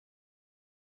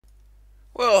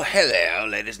Well, hello,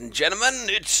 ladies and gentlemen.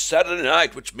 It's Saturday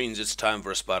night, which means it's time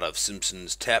for a spot of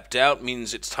Simpsons Tapped Out,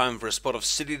 means it's time for a spot of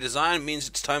City Design, means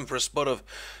it's time for a spot of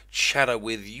chatter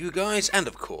with you guys, and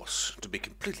of course, to be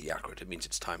completely accurate, it means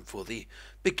it's time for the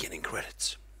beginning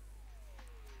credits.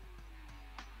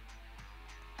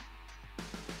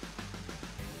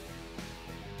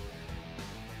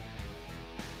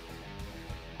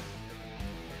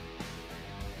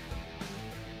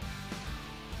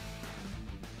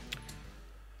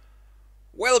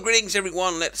 Well, greetings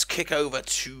everyone. Let's kick over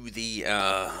to the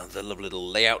lovely little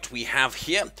layout we have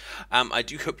here. I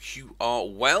do hope you are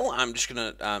well. I'm just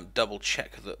gonna double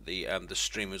check that the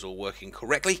stream is all working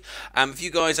correctly. If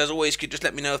you guys, as always, could just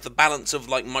let me know if the balance of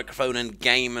like microphone and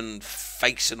game and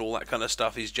face and all that kind of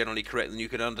stuff is generally correct, then you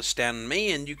can understand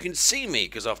me and you can see me.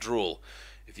 Because after all,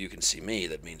 if you can see me,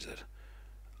 that means that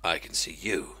I can see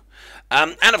you.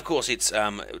 And of course, it's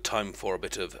time for a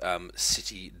bit of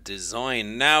city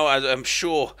design. Now, as I'm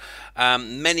sure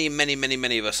many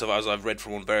of us, as I've read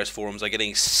from on various forums, are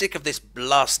getting sick of this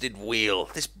blasted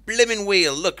wheel. This blimmin'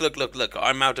 wheel. Look.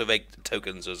 I'm out of 8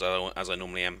 tokens, as I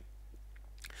normally am.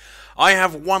 I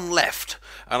have one left,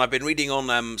 and I've been reading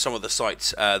on some of the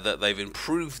sites that they've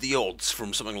improved the odds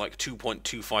from something like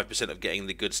 2.25% of getting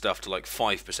the good stuff to like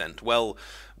 5%.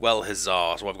 Well,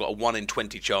 huzzah. So I've got a 1 in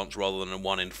 20 chance rather than a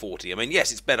 1 in 40. I mean,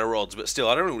 yes, it's better odds, but still,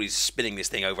 I don't know why he's spinning this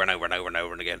thing over and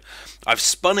over again. I've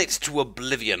spun it to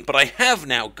oblivion, but I have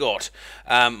now got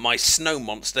my snow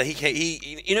monster.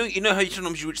 You know how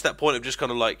sometimes you reach that point of just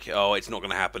kind of like, oh, it's not going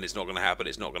to happen, and then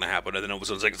all of a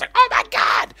sudden it's like, oh my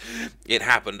god, it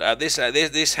happened.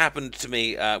 This happened to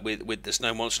me with the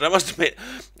snow monster. And I must admit,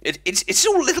 it's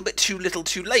all a little bit too little,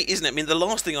 too late, isn't it? I mean, the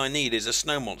last thing I need is a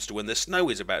snow monster when the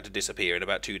snow is about to disappear in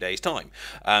about 2 days' time,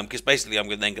 because basically I'm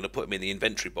then going to put him in the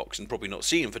inventory box and probably not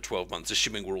see him for 12 months,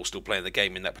 assuming we're all still playing the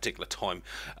game in that particular time.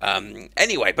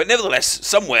 Anyway, but nevertheless,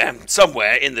 somewhere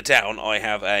in the town, I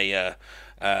have a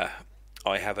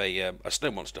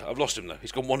snow monster. I've lost him though.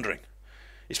 He's gone wandering.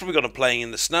 He's probably gone and playing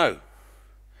in the snow.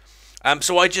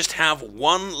 So I just have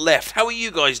one left. How are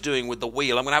you guys doing with the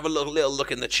wheel? I'm going to have a little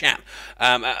look in the chat.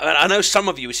 I know some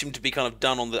of you seem to be kind of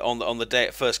done on the day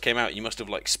it first came out. You must have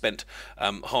like spent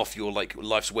half your like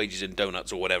life's wages in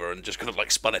donuts or whatever, and just kind of like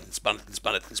spun it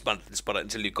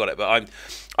until you got it. But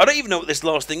I don't even know what this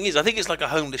last thing is. I think it's like a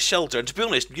homeless shelter. And to be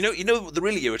honest, you know what the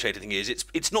really irritating thing is?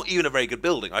 It's not even a very good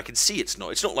building. I can see it's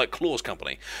not. It's not like Claw's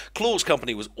Company. Claw's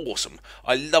Company was awesome.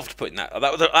 I loved putting that.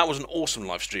 That was an awesome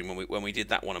live stream when we did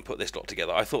that one and put this lot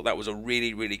together. I thought that was a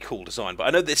really cool design, but I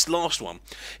know this last one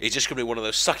is just going to be one of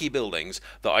those sucky buildings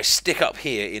that I stick up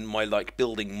here in my like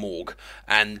building morgue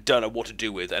and don't know what to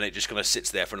do with, and it just kind of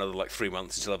sits there for another like 3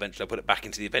 months until eventually I put it back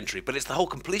into the inventory. But it's the whole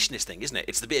completionist thing, isn't it?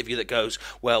 It's the bit of you that goes,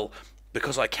 well,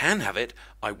 because I can have it,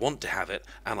 I want to have it,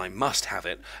 and I must have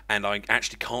it, and I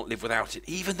actually can't live without it,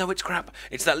 even though it's crap.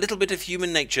 It's that little bit of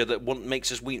human nature that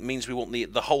means we want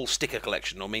the whole sticker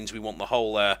collection, or means we want the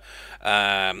whole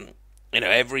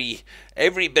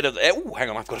every bit of oh, hang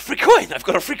on, I've got a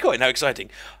free coin. How exciting.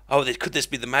 Oh, could this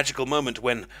be the magical moment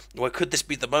could this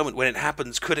be the moment when it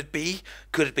happens? Could it be?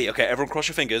 Okay, everyone cross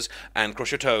your fingers and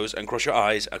cross your toes and cross your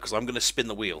eyes, because I'm going to spin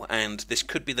the wheel, and this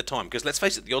could be the time, because let's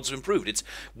face it, the odds have improved. It's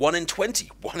 1 in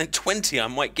 20. 1 in 20 I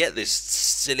might get this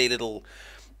silly little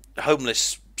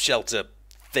homeless shelter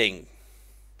thing.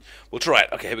 We'll try it.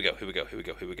 Okay, here we go.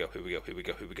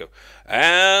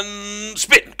 And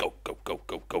spin. Go.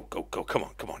 Come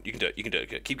on. You can do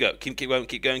it. Keep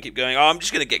going. Oh, I'm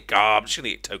just gonna get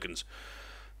tokens.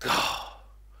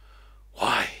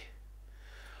 Why?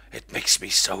 It makes me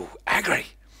so angry.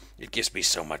 It gives me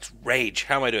so much rage.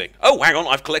 How am I doing? Oh, hang on.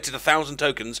 I've collected 1,000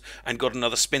 tokens and got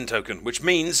another spin token, which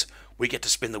means we get to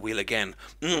spin the wheel again.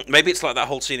 Maybe it's like that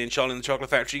whole scene in Charlie and the Chocolate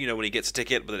Factory, you know, when he gets a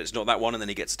ticket, but it's not that one, and then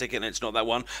he gets a ticket, and it's not that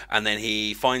one, and then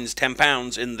he finds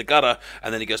 £10 in the gutter,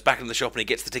 and then he goes back into the shop and he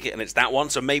gets the ticket, and it's that one.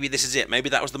 So maybe this is it. Maybe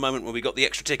that was the moment when we got the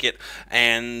extra ticket,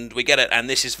 and we get it, and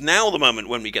this is now the moment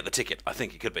when we get the ticket. I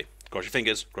think it could be. Cross your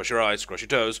fingers, cross your eyes, cross your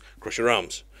toes, cross your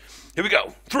arms. Here we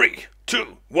go. 3,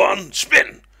 2, 1,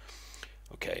 spin.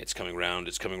 Okay, it's coming round.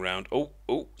 Oh,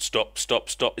 stop. It's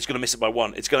going to miss it by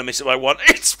 1. It's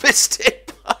missed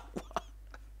it by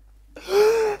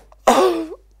 1.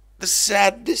 Oh, the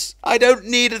sadness. I don't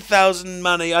need 1,000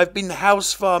 money. I've been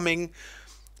house farming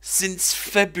since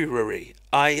February.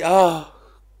 Oh,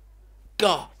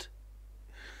 God.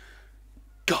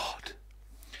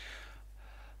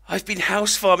 I've been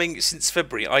house farming since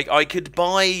February. I could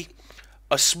buy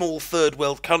a small third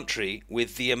world country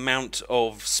with the amount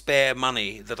of spare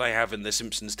money that I have in The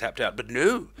Simpsons Tapped Out. But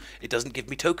no, it doesn't give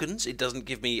me tokens. It doesn't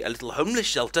give me a little homeless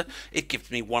shelter. It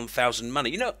gives me 1,000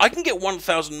 money. You know, I can get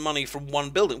 1,000 money from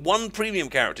one building. One premium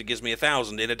character gives me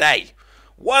 1,000 in a day.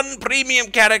 One premium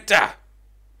character.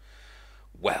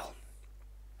 Well,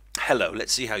 hello.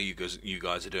 Let's see how you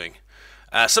guys are doing.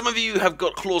 Some of you have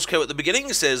got clause code at the beginning.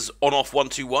 It says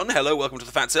on-off121. Hello, welcome to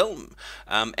the Fat Cell.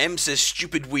 M says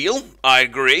stupid wheel. I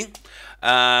agree.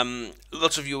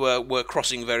 Lots of you were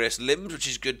crossing various limbs, which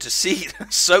is good to see.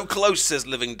 So close, says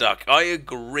Living Duck. I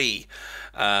agree.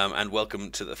 And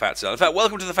welcome to the Fat Cell. In fact,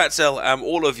 welcome to the Fat Cell,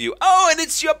 all of you. Oh, and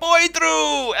it's your boy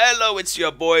Drew. Hello, it's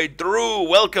your boy Drew.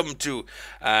 Welcome to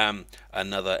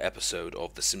another episode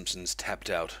of The Simpsons Tapped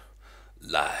Out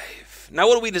Live. Now,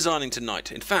 what are we designing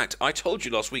tonight? In fact, I told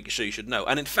you last week, so you should know.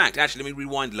 And in fact, actually, let me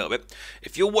rewind a little bit.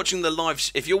 If you're watching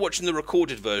the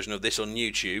recorded version of this on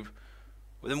YouTube,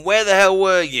 well, then where the hell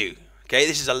were you? Okay,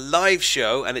 this is a live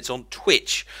show and it's on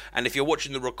Twitch. And if you're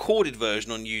watching the recorded version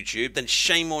on YouTube, then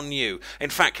shame on you. In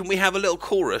fact, can we have a little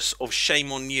chorus of shame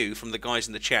on you from the guys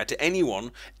in the chat to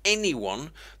anyone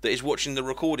that is watching the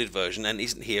recorded version and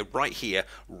isn't here,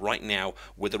 right now,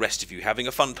 with the rest of you, having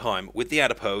a fun time with the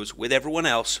Adipose, with everyone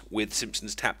else, with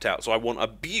Simpsons Tapped Out. So I want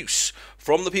abuse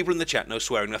from the people in the chat. No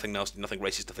swearing, nothing nasty, nothing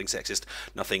racist, nothing sexist,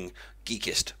 nothing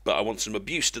geekist. But I want some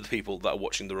abuse to the people that are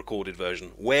watching the recorded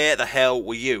version. Where the hell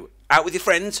were you? Out with your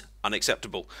friends?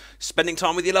 Unacceptable. Spending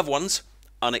time with your loved ones?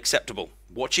 Unacceptable.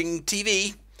 Watching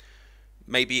TV?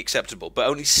 Maybe acceptable, but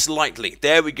only slightly.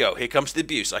 There we go. Here comes the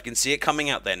abuse. I can see it coming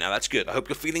out there now. That's good. I hope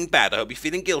you're feeling bad. I hope you're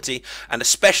feeling guilty. And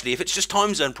especially if it's just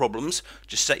time zone problems,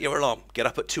 just set your alarm. Get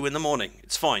up at 2 in the morning.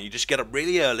 It's fine. You just get up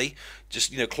really early.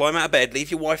 Just, climb out of bed,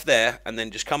 leave your wife there, and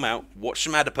then just come out, watch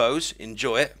some Adipose,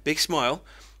 enjoy it, big smile,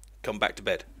 come back to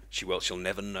bed. She'll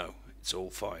never know. It's all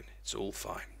fine. It's all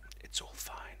fine. It's all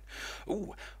fine.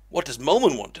 Ooh, what does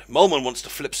Molman want? Molman wants to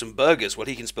flip some burgers. Well,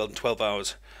 he can spend 12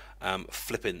 hours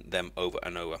flipping them over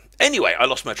and over. Anyway, I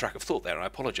lost my track of thought there, and I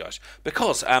apologise.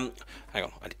 Because, hang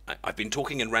on, I've been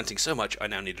talking and ranting so much, I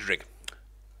now need a drink.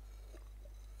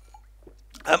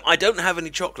 I don't have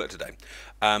any chocolate today.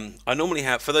 I normally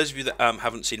have, for those of you that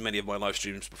haven't seen many of my live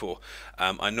streams before,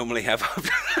 I normally have...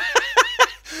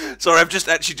 Sorry, I've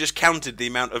just counted the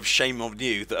amount of shame on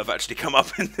you that have actually come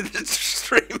up in the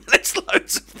stream, and it's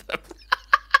loads of them.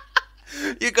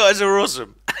 You guys are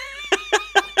awesome.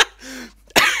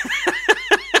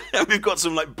 And we've got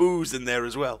some booze in there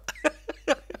as well.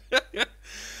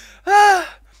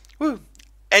 Woo.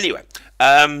 Anyway,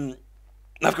 I've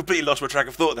completely lost my track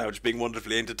of thought now, just being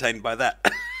wonderfully entertained by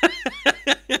that.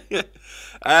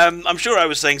 I'm sure I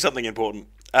was saying something important.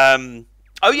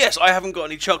 Oh yes, I haven't got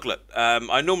any chocolate.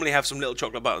 I normally have some little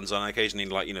chocolate buttons, and I occasionally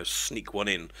sneak one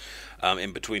in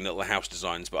between little house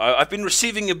designs. But I've been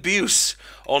receiving abuse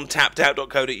on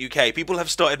tappedout.co.uk. People have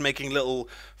started making little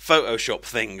Photoshop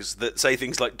things that say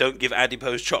things like "Don't give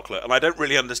Adipose chocolate," and I don't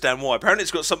really understand why. Apparently, it's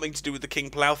got something to do with the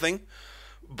King Plough thing.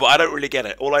 But I don't really get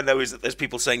it. All I know is that there's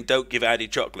people saying don't give Addy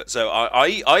chocolate. So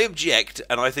I object,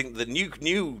 and I think the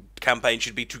new campaign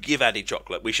should be to give Addy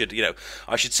chocolate. We should,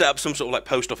 I should set up some sort of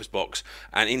post office box,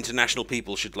 and international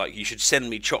people should you should send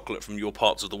me chocolate from your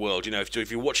parts of the world.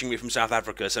 If you're watching me from South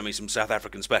Africa, send me some South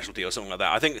African specialty or something like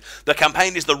that. I think the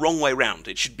campaign is the wrong way round.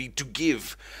 It should be to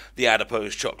give the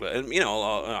Adipose chocolate, and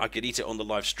I could eat it on the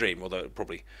live stream, although it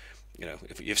probably.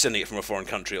 If you're sending it from a foreign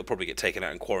country, it'll probably get taken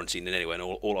out and quarantined in anyway, and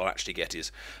all I'll actually get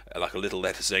is a little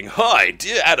letter saying, "Hi,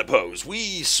 dear Adipose,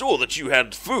 we saw that you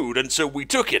had food, and so we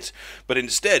took it, but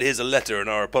instead here's a letter and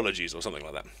our apologies," or something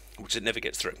like that, which it never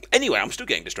gets through. Anyway, I'm still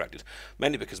getting distracted,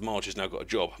 mainly because Marge has now got a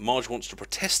job. Marge wants to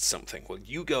protest something. Well,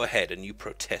 you go ahead and you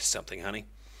protest something, honey.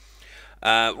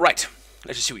 Right,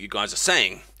 let's just see what you guys are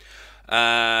saying.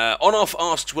 On-off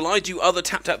asks, will I do other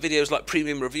tap-tap videos like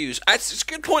premium reviews? It's a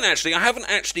good point, actually. I haven't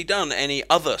actually done any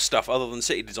other stuff other than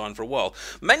city design for a while.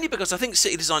 Mainly because I think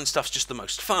city design stuff's just the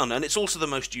most fun, and it's also the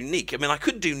most unique. I mean, I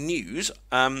could do news,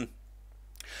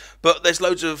 but there's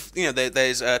loads of,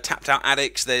 there's tapped out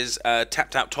addicts, there's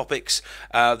tapped out topics,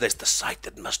 there's the site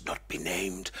that must not be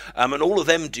named, and all of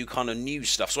them do kind of news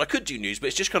stuff. So I could do news, but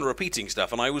it's just kind of repeating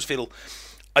stuff, and I always feel...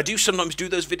 I do sometimes do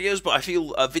those videos, but I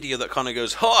feel a video that kind of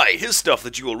goes, "Hi, here's stuff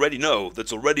that you already know,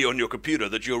 that's already on your computer,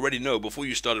 that you already know before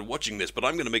you started watching this, but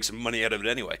I'm going to make some money out of it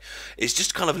anyway." It's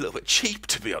just kind of a little bit cheap,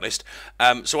 to be honest.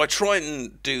 So I try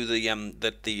and do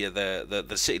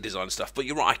the city design stuff. But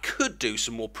you're right, I could do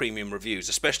some more premium reviews,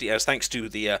 especially as thanks to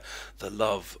the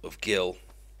love of Gil.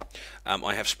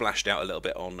 I have splashed out a little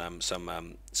bit on some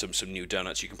new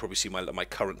donuts. You can probably see my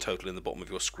current total in the bottom of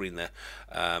your screen there.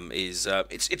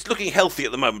 It's looking healthy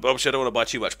at the moment, but obviously I don't want to buy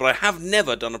too much. But I have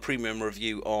never done a premium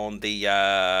review on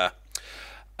the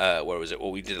where was it?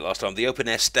 Well, we did it last time. The open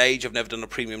air stage. I've never done a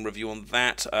premium review on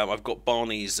that. I've got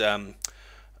Barney's thing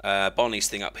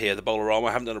up here, the Bolarama.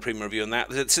 I haven't done a premium review on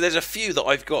that. So there's a few that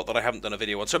I've got that I haven't done a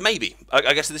video on. So maybe,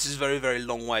 I guess this is a very, very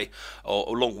long way,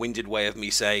 or long-winded way of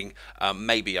me saying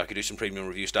maybe I could do some premium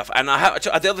review stuff. And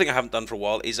the other thing I haven't done for a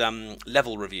while is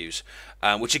level reviews,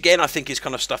 which again I think is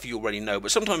kind of stuff you already know.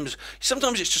 But sometimes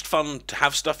it's just fun to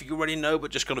have stuff you already know, but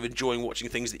just kind of enjoying watching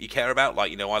things that you care about. Like,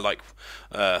 you know, I like,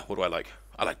 what do I like?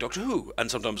 I like Doctor Who, and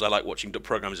sometimes I like watching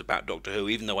programs about Doctor Who,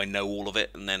 even though I know all of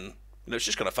it, and then, you know, it's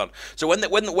just kind of fun. So when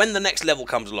the next level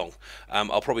comes along,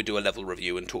 I'll probably do a level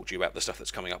review and talk to you about the stuff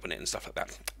that's coming up in it and stuff like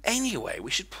that. Anyway,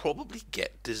 we should probably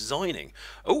get designing.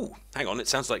 Oh, hang on, it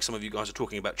sounds like some of you guys are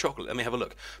talking about chocolate. Let me have a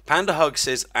look. Panda Hug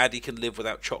says Addy can live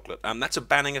without chocolate. That's a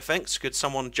banning offence. Could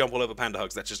someone jump all over Panda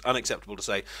Hugs? That's just unacceptable to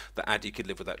say that Addy could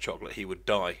live without chocolate. He would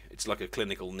die. It's like a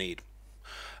clinical need.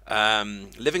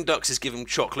 Living Ducks is giving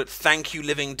chocolate. Thank you,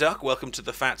 Living Duck. Welcome to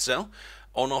the Fat Cell.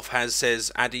 On-Off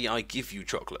says, Addy, I give you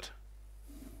chocolate.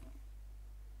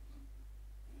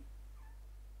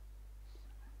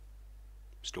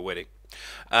 Still waiting.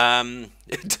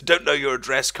 Don't know your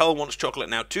address. Cole wants chocolate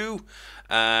now too.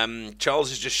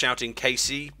 Charles is just shouting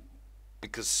KC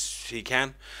because he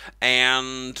can.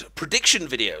 And prediction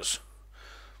videos.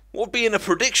 What would be in a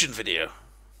prediction video?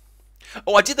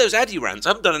 Oh, I did those Addy rants. I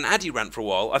haven't done an Addy rant for a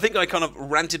while. I think I kind of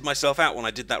ranted myself out when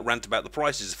I did that rant about the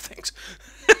prices of things.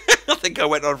 I think I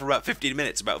went on for about 15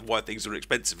 minutes about why things are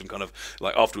expensive, and kind of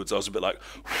like afterwards I was a bit like,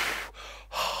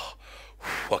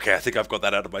 okay, I think I've got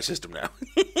that out of my system now.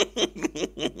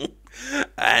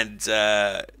 And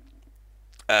I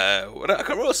can't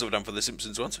remember what else I've done for the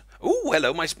Simpsons once. Oh,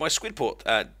 hello, my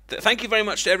Squidport. Thank you very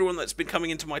much to everyone that's been coming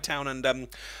into my town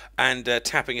and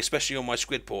tapping, especially on my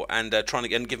Squidport, and trying to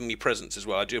get and giving me presents as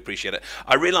well. I do appreciate it.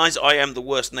 I realise I am the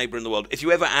worst neighbour in the world. If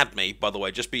you ever add me, by the way,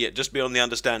 just be on the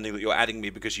understanding that you're adding me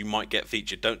because you might get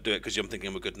featured. Don't do it because you're thinking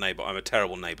I'm a good neighbour. I'm a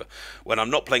terrible neighbour. When I'm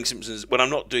not playing Simpsons, when I'm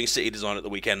not doing city design at the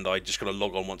weekend, I just kind of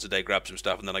log on once a day, grab some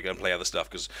stuff, and then I go and play other stuff,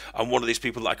 because I'm one of these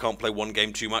people that I can't play one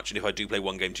game too much, and if I do play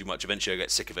one game too much, eventually I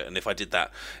get sick of it. And if I did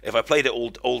that, if I played it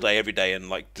all day, every day, and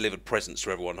like delivered presents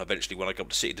to everyone, eventually when I come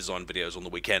to city design videos on the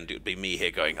weekend, it would be me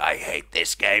here going, I hate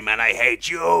this game and I hate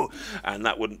you, and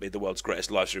that wouldn't be the world's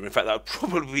greatest live stream. In fact, that would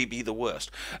probably be the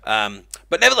worst.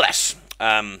 But nevertheless,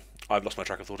 I've lost my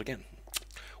track of thought again.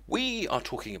 We are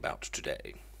talking about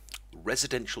today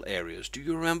residential areas. Do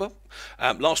you remember?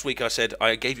 Last week I said,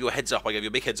 I gave you a heads up. I gave you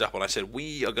a big heads up, and I said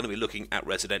we are going to be looking at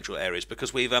residential areas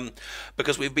because we've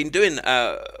been doing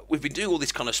all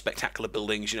these kind of spectacular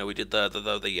buildings. You know, we did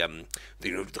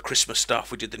the Christmas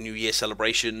stuff. We did the New Year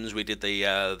celebrations. We did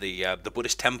the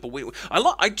Buddhist temple. I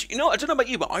don't know about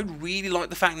you, but I really like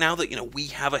the fact now that, you know, we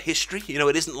have a history. You know,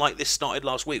 it isn't like this started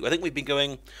last week. I think we've been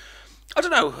going, I don't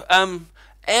know,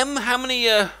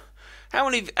 how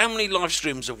many live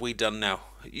streams have we done now?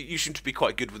 You seem to be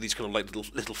quite good with these kind of like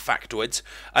little factoids.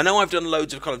 I know I've done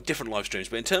loads of kind of different live streams,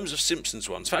 but in terms of Simpsons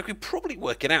ones, in fact, we probably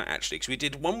work it out actually, because we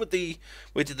did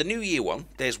the New Year one.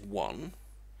 There's one.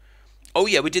 Oh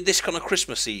yeah, we did this kind of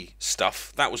Christmassy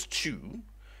stuff. That was 2.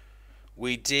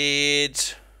 We did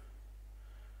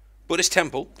Buddhist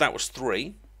temple. That was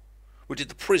 3. We did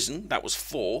the prison. That was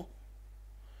 4.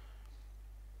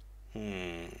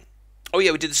 Oh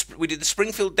yeah, we did the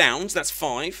Springfield Downs. That's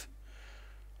 5.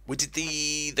 We did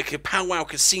the Powwow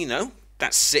Casino.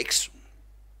 That's 6.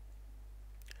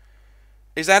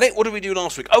 Is that it? What did we do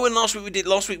last week? Oh, and last week we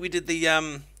did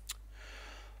the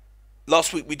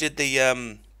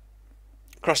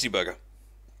Krusty Burger,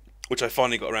 which I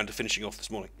finally got around to finishing off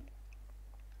this morning.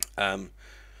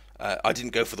 I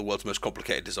didn't go for the world's most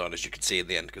complicated design, as you can see in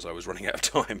the end, because I was running out of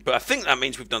time. But I think that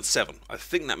means we've done 7.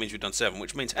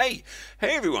 Which means, hey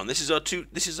everyone, this is our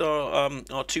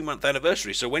 2-month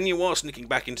anniversary. So when you are sneaking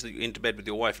back into bed with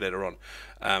your wife later on,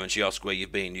 and she asks where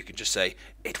you've been, you can just say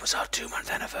it was our 2-month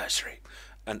anniversary,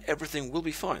 and everything will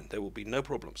be fine. There will be no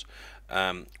problems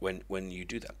when you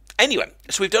do that. Anyway,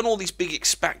 so we've done all these big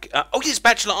oh yes,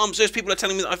 Bachelor Arms. Those people are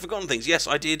telling me that I've forgotten things. Yes,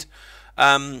 I did.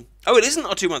 Oh, it isn't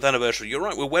our 2-month anniversary. You're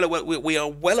right. We are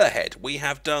well ahead. We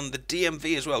have done the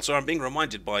DMV as well. So I'm being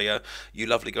reminded by you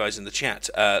lovely guys in the chat.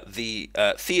 The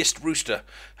Theist Rooster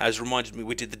has reminded me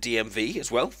we did the DMV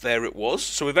as well. There it was.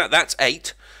 So that's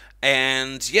 8.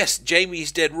 And yes,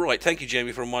 Jamie's dead right. Thank you,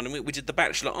 Jamie, for reminding me. We did the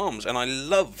Bachelor Arms, and I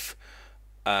love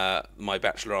my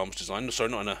Bachelor Arms design. Sorry,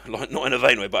 not in a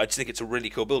vain way, but I just think it's a really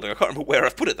cool building. I can't remember where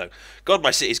I've put it though. God,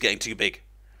 my city's getting too big.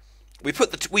 we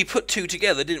put two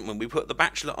together, didn't we? We put the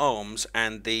Bachelor Arms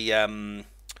and the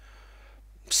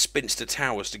Spinster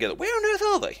Towers together. Where on earth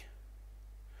are they?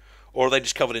 Or are they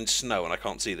just covered in snow and I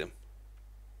can't see them?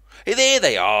 Hey, there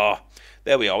they are.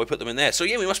 There we are. We put them in there. So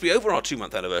yeah, we must be over our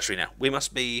 2-month anniversary now. We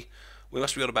must be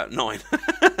on about 9.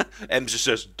 Em just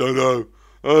says, don't know.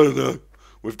 I don't know.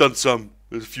 We've done some.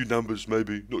 There's a few numbers,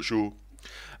 maybe. Not sure.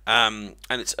 And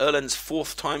it's Erlen's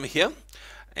 4th time here.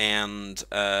 And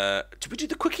did we do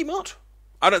the Kwik-E-Mart?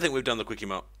 I don't think we've done the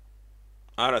Kwik-E-Mart.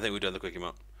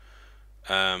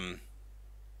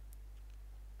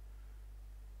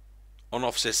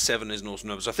 On-off says 7 is Norse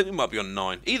numbers. I think we might be on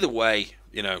 9. Either way,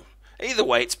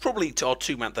 it's probably our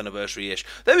 2-month anniversary-ish.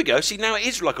 There we go. See, now it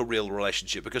is like a real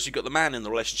relationship because you've got the man in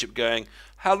the relationship going,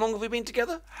 how long have we been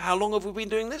together? How long have we been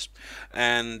doing this?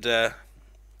 And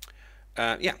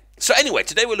yeah. So anyway,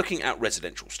 today we're looking at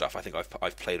residential stuff. I think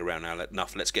I've played around now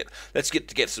enough. Let's get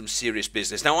to some serious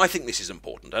business. Now I think this is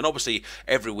important, and obviously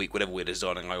every week, whatever we're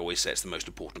designing, I always say it's the most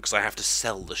important because I have to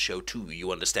sell the show to you.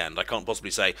 You understand? I can't possibly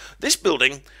say this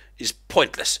building is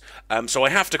pointless. So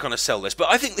I have to kind of sell this, but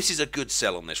I think this is a good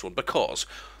sell on this one because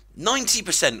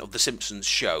 90% of the Simpsons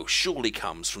show surely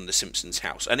comes from the Simpsons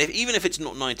house, and even if it's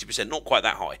not 90%, not quite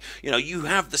that high, you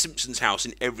have the Simpsons house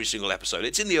in every single episode.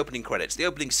 It's in the opening credits. The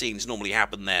opening scenes normally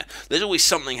happen there. There's always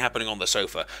something happening on the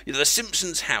sofa. The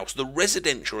Simpsons house, the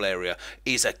residential area,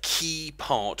 is a key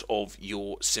part of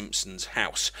your Simpsons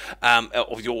house,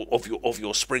 of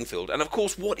your Springfield. And of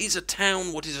course, what is a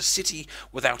town? What is a city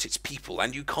without its people?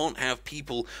 And you can't have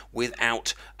people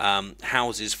without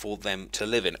houses for them to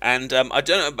live in. And I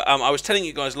don't know. I was telling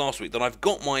you guys last week that I've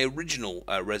got my original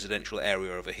residential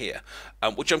area over here,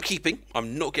 which I'm keeping.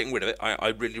 I'm not getting rid of it. I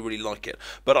really, really like it.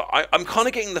 But I'm kind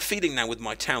of getting the feeling now with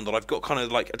my town that I've got kind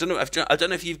of like, I don't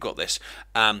know if you've got this,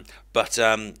 but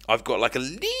I've got like a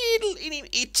little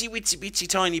itty bitty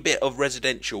tiny bit of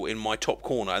residential in my top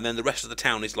corner, and then the rest of the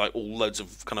town is like all loads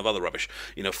of kind of other rubbish,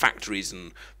 factories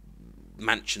and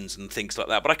mansions and things like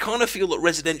that. But I kind of feel that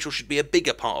residential should be a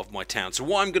bigger part of my town. So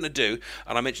what I'm going to do,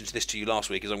 and I mentioned this to you last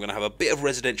week, is I'm going to have a bit of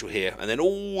residential here and then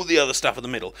all the other stuff in the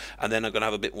middle, and then I'm going to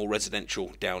have a bit more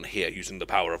residential down here using the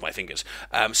power of my fingers.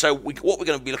 So what we're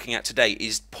going to be looking at today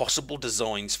is possible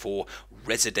designs for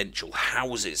residential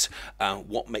houses,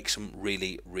 what makes them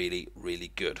really, really,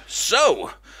 really good.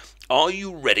 So are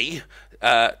you ready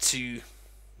to...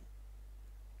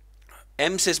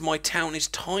 M says my town is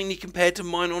tiny compared to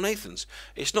mine or Nathan's.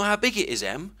 It's not how big it is,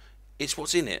 M. It's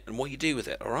what's in it and what you do with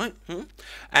it. All right.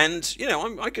 And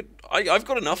I've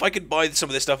got enough. I could buy some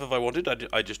of this stuff if I wanted.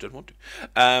 I just don't want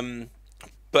to.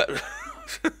 But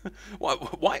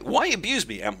why abuse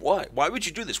me, M? Why? Why would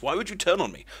you do this? Why would you turn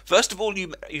on me? First of all,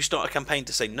 you start a campaign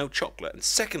to say no chocolate, and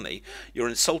secondly, you're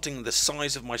insulting the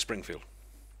size of my Springfield.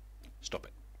 Stop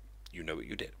it. You know what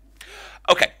you did.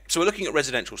 Okay, so we're looking at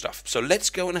residential stuff. So let's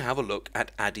go and have a look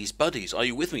at Addy's Buddies. Are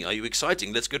you with me? Are you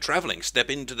exciting? Let's go travelling. Step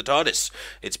into the TARDIS.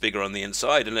 It's bigger on the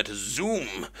inside, and let us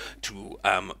zoom to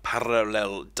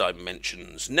parallel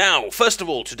dimensions. Now, first of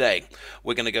all, today,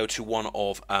 we're going to go to one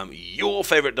of your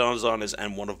favourite designers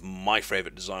and one of my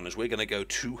favourite designers. We're going to go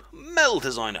to Mel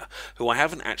Designer, who I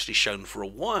haven't actually shown for a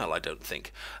while, I don't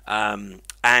think. And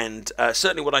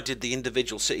certainly when I did the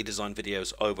individual city design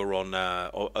videos over on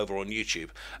YouTube,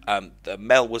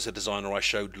 Mel was a designer I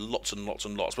showed lots and lots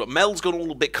and lots. But Mel's gone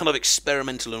all a bit kind of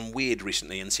experimental and weird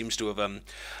recently, and seems to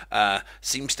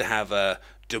have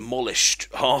demolished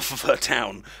half of her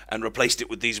town and replaced it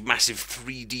with these massive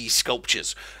 3D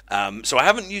sculptures. So I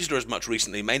haven't used her as much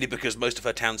recently, mainly because most of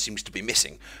her town seems to be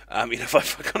missing. If I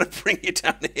kind of bring you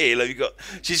down here,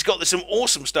 she's got some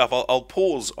awesome stuff. I'll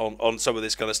pause on some of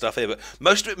this kind of stuff here, but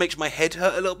most of it makes my head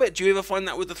hurt a little bit. Do you ever find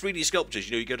that with the 3D sculptures?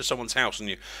 You go to someone's house and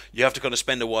you have to kind of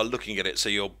spend a while looking at it so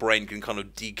your brain can kind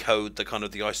of decode the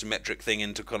isometric thing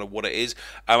into kind of what it is.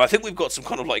 I think we've got some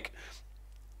kind of like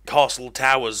castle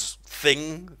towers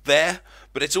thing there,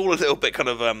 but it's all a little bit kind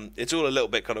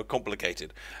of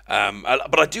complicated.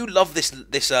 But I do love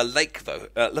this lake though.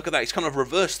 Look at that; it's kind of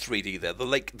reverse 3D there. The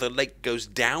lake goes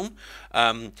down,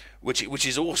 which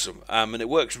is awesome, and it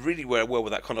works really well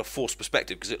with that kind of forced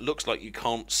perspective because it looks like you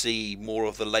can't see more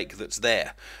of the lake that's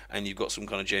there, and you've got some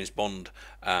kind of James Bond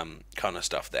kind of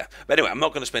stuff there. But anyway, I'm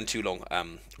not going to spend too long.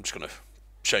 I'm just going to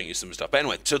showing you some stuff. But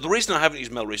anyway, so the reason I haven't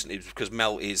used Mel recently is because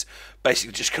Mel is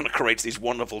basically just kind of creates these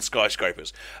wonderful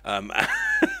skyscrapers.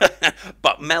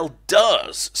 But Mel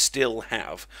does still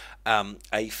have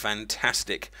a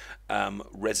fantastic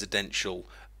residential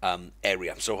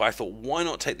area. So I thought, why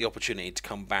not take the opportunity to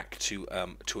come back to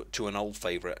an old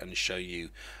favourite and show you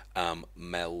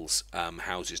Mel's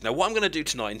houses. Now, what I'm going to do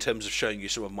tonight in terms of showing you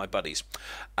some of my buddies,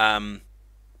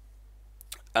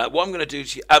 What I'm going to do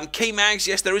to you, K-Mags,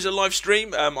 yes, there is a live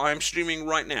stream. I am streaming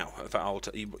right now. In fact,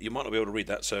 you might not be able to read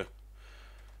that, so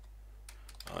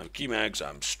I'm K-Mags.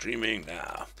 I'm streaming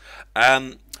now.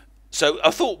 So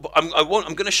I thought I'm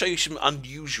going to show you some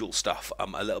unusual stuff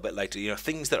a little bit later. You know,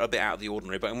 things that are a bit out of the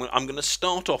ordinary. But I'm going to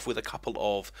start off with a couple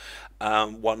of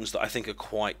ones that I think are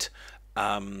quite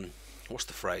what's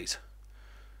the phrase?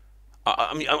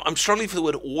 I mean, I'm struggling for the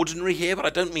word ordinary here, but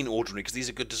I don't mean ordinary because these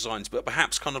are good designs, but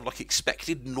perhaps kind of like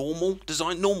expected, normal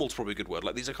design. Normal's probably a good word.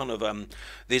 Like these are kind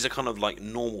of like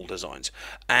normal designs.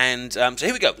 And so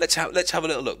here we go. Let's have a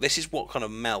little look. This is what kind of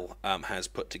Mel has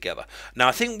put together. Now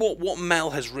I think what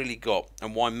Mel has really got,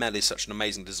 and why Mel is such an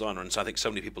amazing designer, and so I think so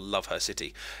many people love her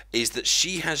city, is that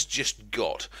she has just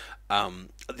got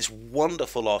this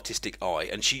wonderful artistic eye,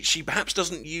 and she perhaps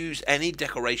doesn't use any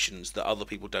decorations that other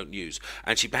people don't use,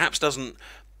 and she perhaps doesn't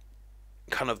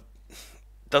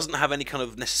have any kind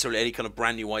of necessarily any kind of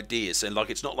brand new ideas, and like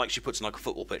it's not like she puts in like a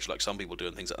football pitch like some people do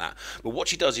and things like that. But what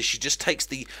she does is she just takes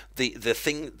the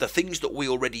things that we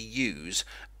already use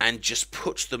and just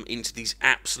puts them into these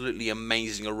absolutely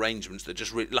amazing arrangements that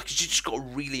just really, like, she's just got a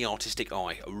really artistic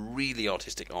eye,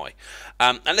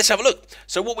 and let's have a look.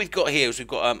 So what we've got here is we've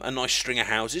got a nice string of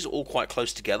houses all quite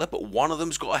close together, but one of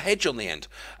them's got a hedge on the end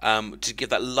to give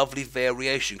that lovely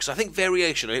variation. Because I think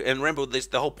variation, and remember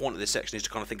the whole point of this section is to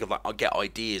kind of think of like, I'll get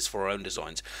ideas for our own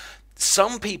designs.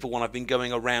 Some people, when I've been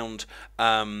going around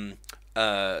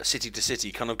city to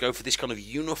city, kind of go for this kind of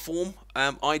uniform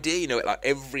idea. You know, like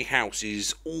every house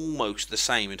is almost the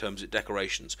same in terms of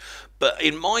decorations. But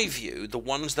in my view, the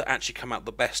ones that actually come out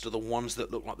the best are the ones that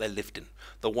look like they're lived in.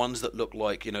 The ones that look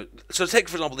like, you know. So take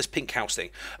for example this pink house thing.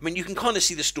 I mean, you can kind of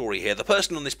see the story here. The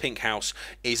person on this pink house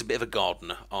is a bit of a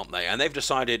gardener, aren't they? And they've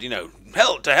decided, you know,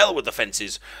 to hell with the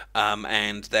fences,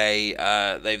 and they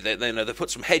put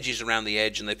some hedges around the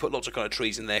edge, and they put lots of kind of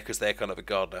trees in there because they're kind of a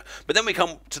gardener. But then we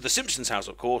come to the Simpsons house,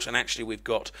 of course, and actually we've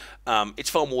got it's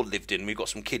far more lived in. We've got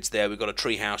some kids there. We've got a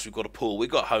tree house. We've got a pool. We've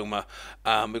got Homer.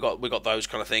 We've got those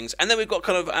kind of things, and then we've got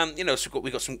kind of you know, so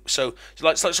we've got some. So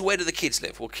where do the kids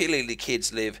live? Well, clearly the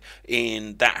kids live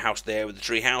in that house there with the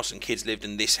tree house, and kids lived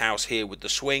in this house here with the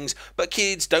swings. But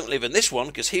kids don't live in this one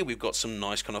because here we've got some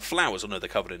nice kind of flowers. I know they're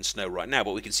covered in snow right now,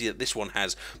 but we can see that this one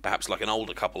has perhaps like an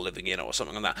older couple living in it or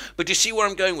something like that. But do you see where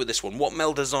I'm going with this one? What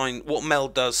Mel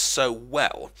does so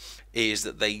well is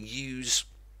that they use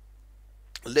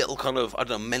little kind of, I don't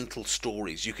know, mental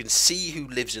stories. You can see who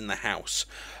lives in the house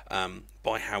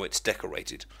by how it's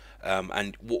decorated,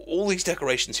 and all these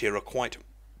decorations here are quite,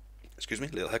 excuse me,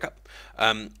 little hiccup.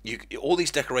 All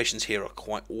these decorations here are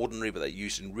quite ordinary, but they're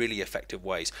used in really effective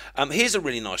ways. Here's a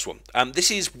really nice one. This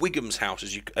is Wiggum's house,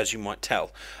 as you might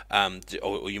tell,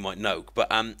 or you might know. But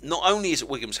not only is it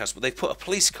Wiggum's house, but they've put a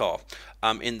police car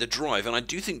in the drive, and I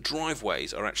do think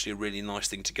driveways are actually a really nice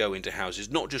thing to go into houses,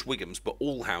 not just Wiggum's, but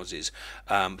all houses,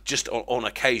 just on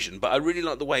occasion. But I really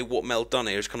like the way what Mel done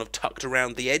here is kind of tucked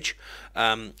around the edge,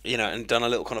 you know, and done a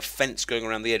little kind of fence going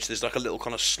around the edge. There's like a little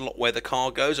kind of slot where the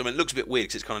car goes. I mean, it looks a bit weird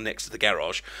because it's kind of next to the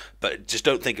garage, but just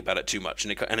don't think about it too much,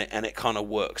 and it kind of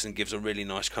works and gives a really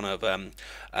nice kind of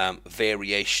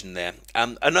variation there.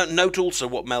 And note also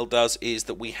what Mel does is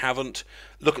that we haven't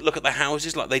look at the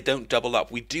houses, like they don't double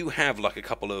up. We do have like a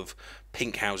couple of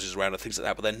pink houses around and things like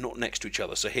that, but they're not next to each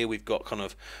other. So here we've got kind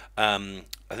of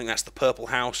I think that's the purple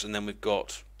house, and then we've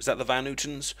got, is that the Van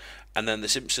Houtens, and then the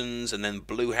Simpsons, and then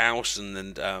blue house, and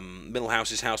then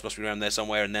Millhouse's house must be around there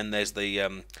somewhere, and then there's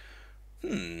the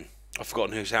I've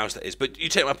forgotten whose house that is, but you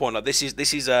take my point. Like this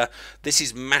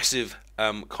is massive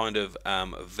kind of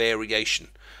variation.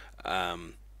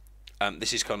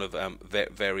 This is kind of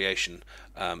variation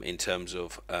in terms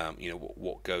of you know,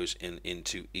 what goes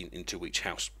into each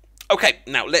house. Okay,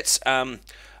 now let's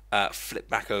flip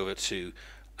back over to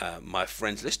my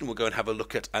friends list, and we'll go and have a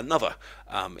look at another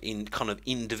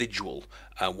individual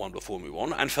one before we move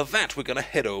on. And for that, we're going to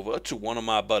head over to one of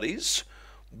my buddies,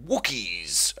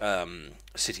 Wookie's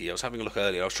city. I was having a look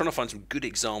earlier. I was trying to find some good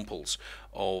examples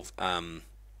of kind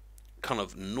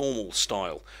of normal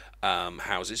style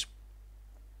houses.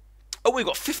 Oh, we've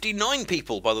got 59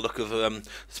 people by the look of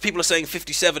people are saying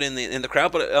 57 in the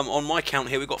crowd, but on my count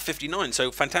here we've got 59.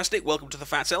 So fantastic! Welcome to the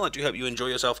Fat Cell. I do hope you enjoy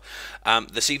yourself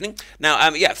this evening. Now,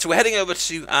 yeah, so we're heading over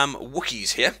to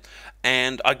Wookie's here,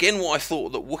 and again, what I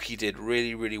thought that Wookie did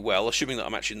really, really well, assuming that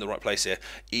I'm actually in the right place here,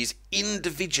 is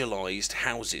individualized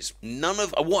houses. None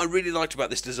of what I really liked about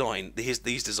this design, these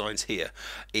designs here,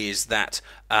 is that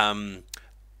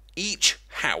each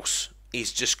house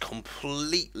is just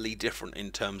completely different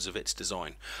in terms of its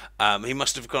design. He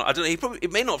must have gone. I don't know.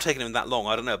 It may not have taken him that long.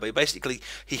 I don't know. But basically,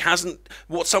 he hasn't.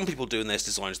 What some people do in their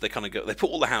designs, they kind of go. They put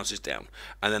all the houses down,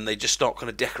 and then they just start kind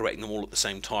of decorating them all at the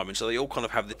same time, and so they all kind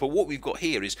of have. But what we've got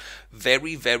here is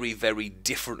very, very, very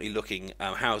differently looking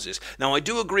houses. Now, I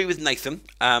do agree with Nathan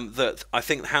that I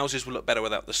think the houses will look better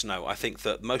without the snow. I think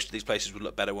that most of these places will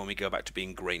look better when we go back to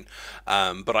being green.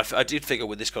 But I did figure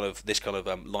with this kind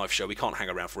of live show, we can't hang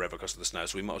around forever because of the snow,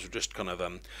 so we might as well just kind of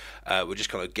we'll just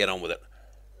kind of get on with it.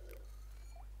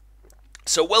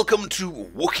 So welcome to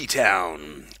Wookie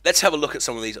Town. Let's have a look at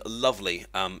some of these lovely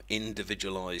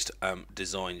individualized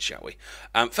designs, shall we?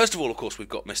 First of all, of course, we've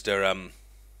got Mr.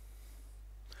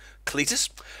 Cletus,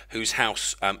 whose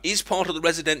house is part of the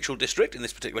residential district in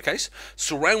this particular case,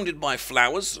 surrounded by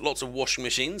flowers, lots of washing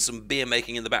machines, some beer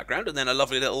making in the background, and then a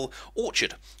lovely little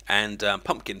orchard and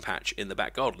pumpkin patch in the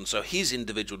back garden. So his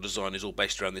individual design is all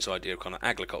based around this idea of kind of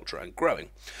agriculture and growing.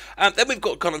 Then we've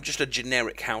got kind of just a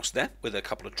generic house there with a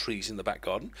couple of trees in the back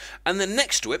garden, and then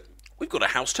next to it we've got a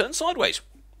house turned sideways.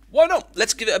 Why not?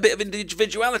 Let's give it a bit of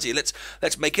individuality. Let's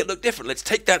make it look different. Let's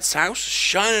take that house,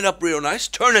 shine it up real nice,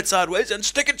 turn it sideways, and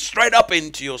stick it straight up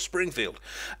into your Springfield.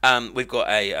 We've got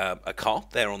a car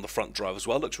there on the front drive as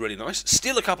well. Looks really nice.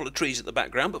 Still a couple of trees at the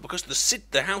background, but because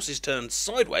the house is turned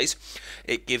sideways,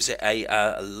 it gives it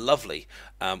a lovely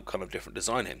kind of different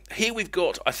design here. Here we've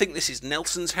got, I think this is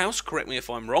Nelson's house. Correct me if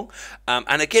I'm wrong.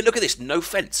 And again, look at this. No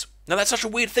fence. Now, that's such a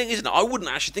weird thing, isn't it? I wouldn't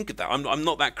actually think of that. I'm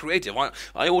not that creative.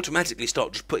 I automatically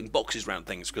start just putting boxes around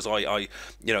things because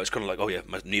it's kind of like, oh yeah,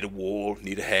 need a wall,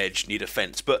 need a hedge, need a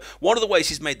fence. But one of the ways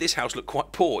he's made this house look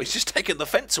quite poor is just taken the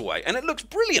fence away, and it looks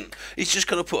brilliant. He's just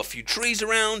kind of put a few trees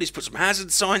around, he's put some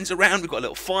hazard signs around, we've got a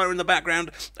little fire in the background,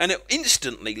 and it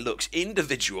instantly looks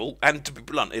individual, and to be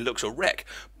blunt, it looks a wreck.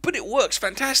 But it works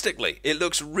fantastically. It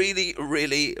looks really,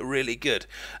 really, really good.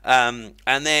 And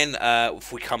then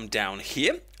if we come down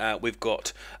here, we've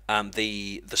got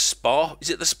the spa. Is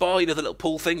it the spa? You know, the little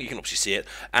pool thing. You can obviously see it,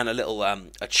 and a little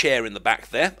a chair in the back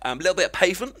there. A little bit of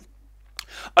pavement.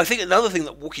 I think another thing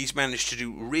that Wookie's managed to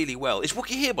do really well is Wookie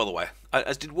here, by the way.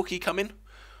 Did Wookie come in?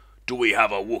 Do we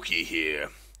have a Wookie here?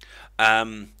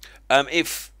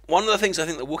 One of the things I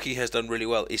think that Wookie has done really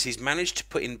well is he's managed to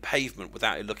put in pavement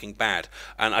without it looking bad.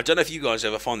 And I don't know if you guys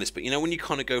ever find this, but you know when you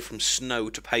kind of go from snow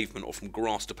to pavement or from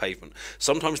grass to pavement,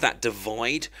 sometimes that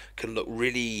divide can look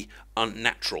really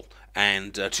unnatural.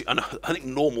 And I think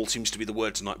normal seems to be the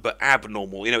word tonight, but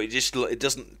abnormal. You know, it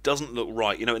doesn't look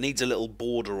right. You know, it needs a little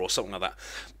border or something like that.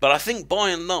 But I think by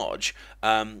and large,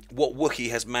 what Wookie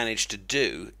has managed to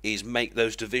do is make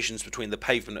those divisions between the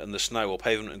pavement and the snow or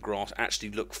pavement and grass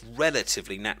actually look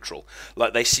relatively natural,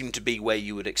 like they seem to be where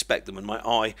you would expect them. And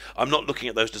I'm not looking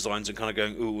at those designs and kind of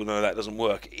going, "Ooh, no, that doesn't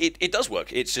work." It does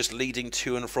work. It's just leading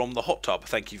to and from the hot tub.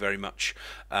 Thank you very much.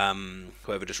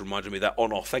 Whoever just reminded me of that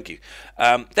on-off. Thank you.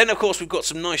 Then of course we've got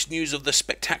some nice news of the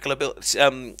spectacular built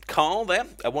car there.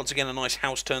 Once again, a nice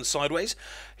house turned sideways.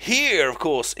 Here, of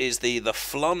course, is the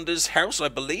Flanders house, I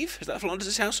believe. Is that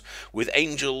Flanders' house? With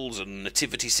angels and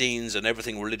nativity scenes and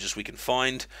everything religious we can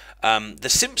find. The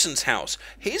Simpsons house.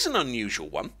 Here's an unusual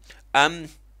one.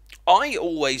 I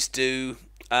always do.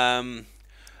 I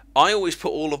always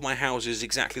put all of my houses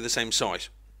exactly the same size.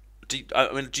 Do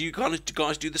you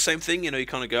guys do the same thing? You know, you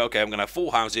kind of go, okay, I'm going to have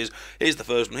 4 houses. Here's the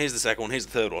first one. Here's the second one. Here's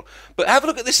the third one. But have a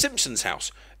look at this Simpsons house.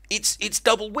 It's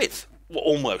double width, well,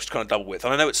 almost kind of double width.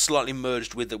 And I know it's slightly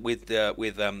merged with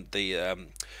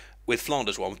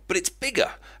Flanders one, but it's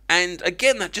bigger. And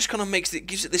again, that just kind of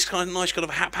gives it this kind of nice kind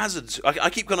of haphazard. I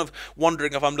keep kind of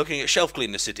wondering if I'm looking at Shelf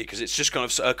Cleaner City because it's just kind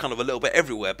of a little bit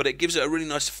everywhere. But it gives it a really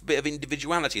nice bit of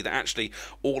individuality that actually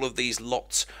all of these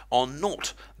lots are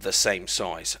not the same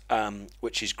size,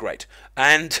 which is great.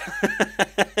 And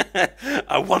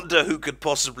I wonder who could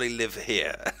possibly live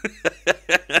here.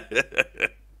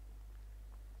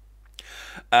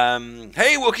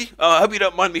 Hey Wookie, I hope you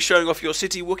don't mind me showing off your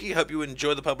city, Wookie. Hope you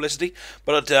enjoy the publicity.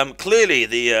 But clearly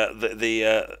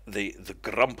the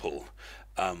Grumple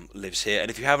lives here, and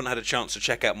if you haven't had a chance to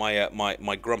check out my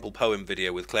my Grumple poem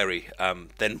video with Clary,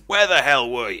 then where the hell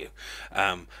were you?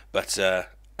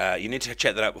 You need to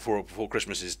check that out before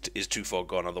Christmas is too far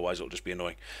gone. Otherwise, it'll just be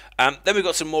annoying. Then we've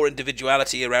got some more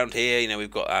individuality around here. You know, we've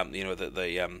got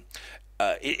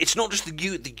it's not just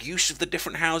the use of the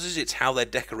different houses, it's how they're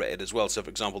decorated as well. So, for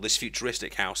example, this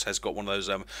futuristic house has got one of those,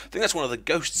 I think that's one of the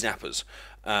ghost zappers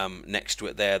next to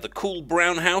it there. The cool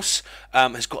brown house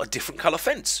has got a different colour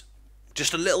fence.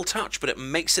 Just a little touch, but it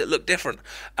makes it look different.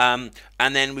 And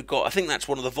then we've got, I think that's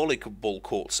one of the volleyball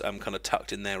courts kind of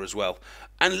tucked in there as well.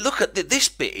 And look at this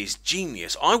bit is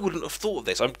genius. I wouldn't have thought of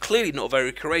this. I'm clearly not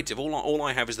very creative. All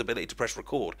I have is the ability to press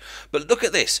record. But look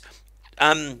at this.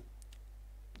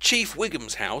 Chief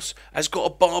Wiggum's house has got a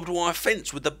barbed wire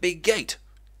fence with a big gate.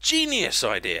 Genius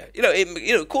idea.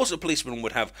 Of course a policeman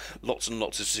would have lots and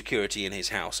lots of security in his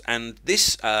house, and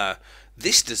this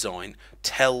design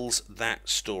tells that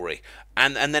story.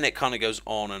 And then it kind of goes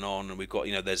on, and we've got,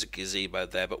 there's a gazebo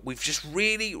there, but we've just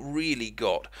really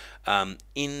got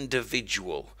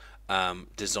individual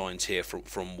designs here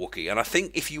from Wookie. And I think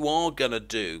if you are going to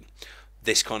do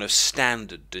this kind of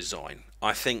standard design,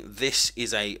 I think this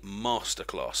is a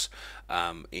masterclass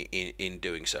in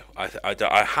doing so.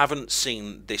 I haven't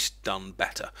seen this done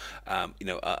better. A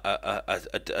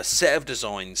set of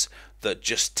designs that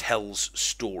just tells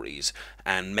stories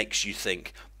and makes you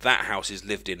think that house is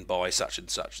lived in by such and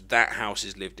such, that house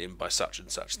is lived in by such and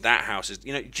such, that house is,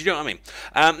 do you know what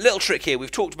I mean? Little trick here,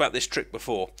 we've talked about this trick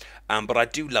before, but I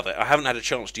do love it. I haven't had a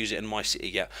chance to use it in my city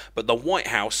yet, but the White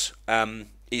House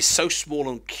is so small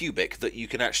and cubic that you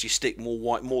can actually stick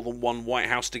more than one White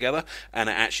House together, and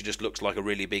it actually just looks like a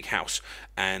really big house.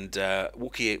 And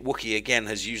Wookie again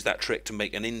has used that trick to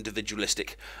make an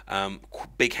individualistic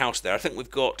big house there. I think we've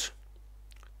got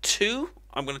two.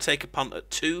 I'm going to take a punt at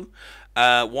two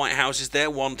White Houses there,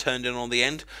 one turned in on the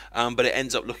end, but it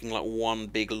ends up looking like one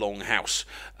big long house.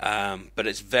 But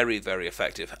it's very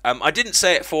effective. I didn't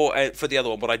say it for the other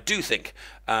one, but I do think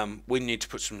we need to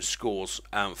put some scores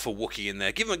for Wookie in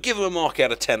there. Give him a mark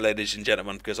out of 10, ladies and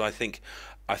gentlemen, because I think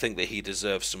that he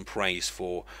deserves some praise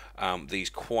for these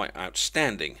quite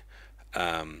outstanding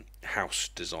house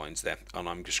designs there. And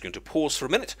I'm just going to pause for a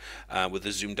minute with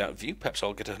a zoomed out view. Perhaps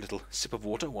I'll get a little sip of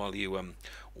water while you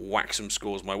whack some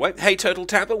scores my way. Hey Turtle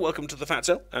Tapper, welcome to the Fat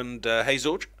Cell, and hey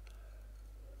Zorge.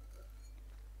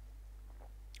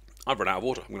 I've run out of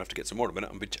water. I'm going to have to get some more in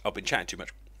a minute. I've been chatting too much.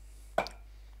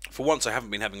 For once I haven't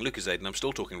been having Lucozade and I'm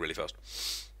still talking really fast.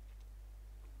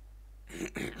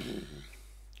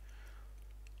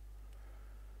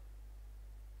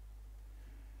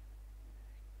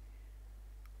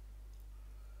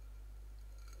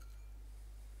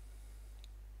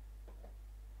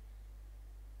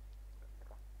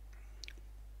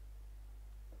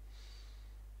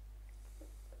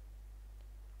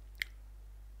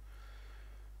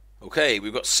 Okay,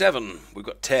 we've got 7, we've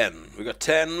got 10, we've got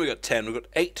 10, we've got 10, we've got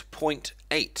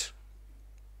 8.8.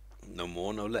 No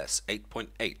more, no less.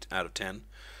 8.8 out of 10.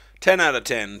 10 out of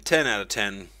 10, 10 out of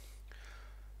 10.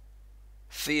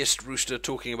 Theist Rooster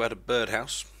talking about a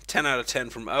birdhouse. 10 out of 10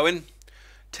 from Owen.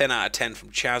 10 out of 10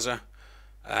 from Chazza.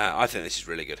 I think this is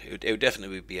really good. It would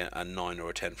definitely be a 9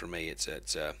 or a 10 from me. It's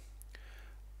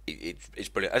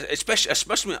brilliant.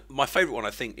 Especially my favourite one,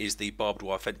 I think, is the barbed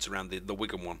wire fence around the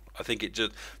Wiggum one. I think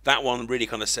that one really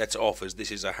kind of sets it off as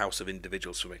this is a house of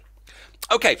individuals for me.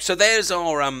 Okay, so there's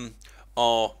our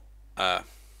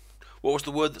what was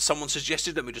the word that someone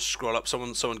suggested? Let me just scroll up.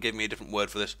 Someone gave me a different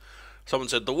word for this. Someone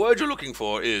said the word you're looking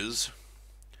for is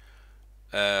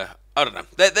I don't know.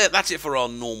 That's it for our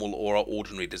normal or our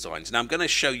ordinary designs. Now I'm going to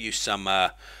show you some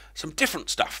different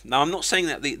stuff. Now I'm not saying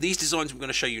that these designs I'm going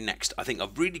to show you next I think are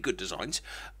really good designs.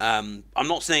 I'm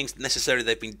not saying necessarily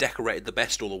they've been decorated the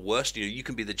best or the worst. You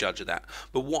can be the judge of that.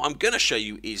 But what I'm going to show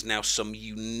you is now some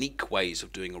unique ways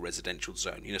of doing a residential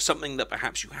zone. Something that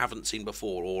perhaps you haven't seen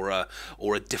before,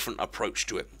 or a different approach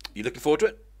to it. You looking forward to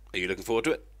it? Are you looking forward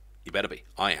to it? You better be.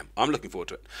 I am. I'm looking forward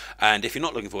to it. And if you're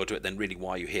not looking forward to it, then really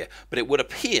why are you here? But it would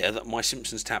appear that my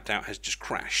Simpsons Tapped Out has just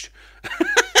crashed.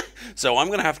 So I'm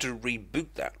going to have to reboot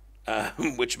that.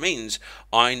 Which means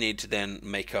I need to then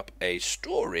make up a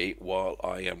story while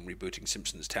I am rebooting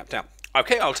Simpsons Tapped Out.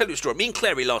 Okay, I'll tell you a story. Me and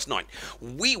Clary last night,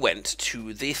 we went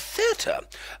to the theatre,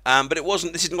 but it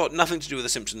wasn't. This has got nothing to do with the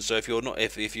Simpsons. So if you want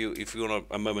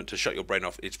a moment to shut your brain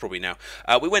off, it's probably now.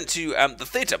 We went to the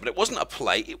theatre, but it wasn't a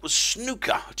play. It was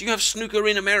snooker. Do you have snooker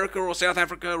in America or South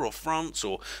Africa or France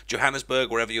or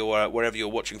Johannesburg, wherever you're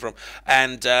watching from?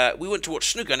 And we went to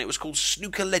watch snooker, and it was called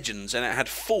Snooker Legends, and it had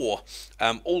 4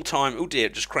 all-time. Oh dear,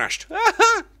 it just crashed.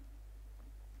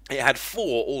 It had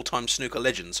 4 all-time snooker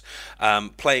legends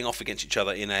playing off against each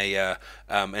other in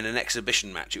an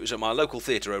exhibition match. It was at my local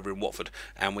theatre over in Watford,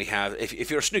 and we have, if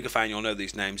you're a snooker fan, you'll know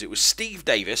these names. It was Steve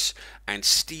Davis and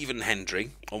Stephen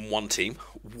Hendry on one team.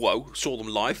 Whoa, saw them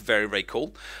live, very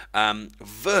cool.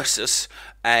 Versus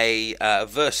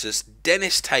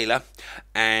Dennis Taylor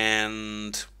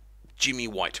and Jimmy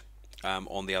White.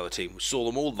 on the other team. We saw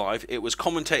them all live. It was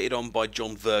commentated on by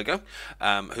John Virgo,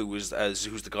 who's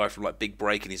the guy from like Big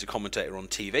Break, and he's a commentator on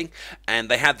TV. And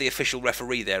they had the official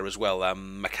referee there as well,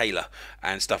 Michaela,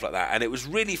 and stuff like that. And it was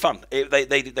really fun.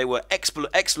 They were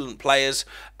excellent players.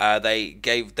 They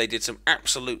did some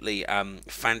absolutely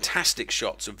fantastic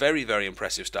shots, very very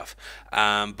impressive stuff.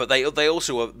 But they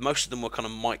also were, most of them were kind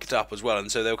of mic'd up as well,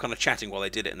 and so they were kind of chatting while they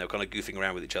did it, and they were kind of goofing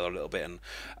around with each other a little bit, and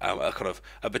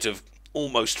a bit of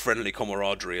almost friendly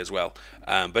camaraderie as well.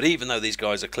 But even though these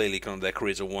guys are clearly kind of their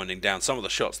careers are winding down, some of the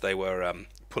shots they were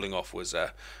pulling off was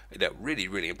really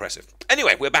really impressive.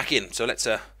 Anyway, we're back in, so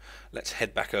let's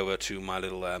head back over to my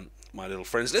little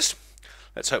friends list.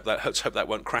 Let's hope that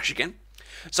won't crash again.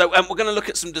 So we're going to look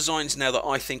at some designs now that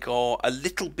I think are a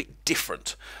little bit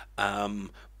different,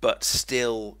 but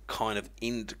still kind of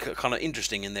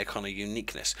interesting in their kind of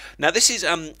uniqueness. Now this is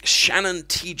Shannon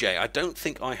TJ. I don't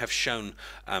think I have shown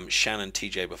Shannon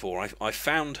TJ before. I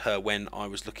found her when I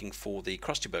was looking for the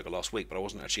Krusty Burger last week, but I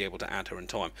wasn't actually able to add her in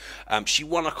time. She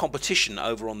won a competition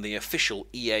over on the official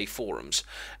EA forums,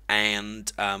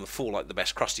 and for like the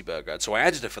best Krusty Burger. So I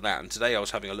added her for that, and today I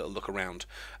was having a little look around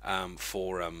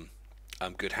for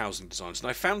good housing designs, and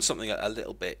I found something a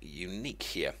little bit unique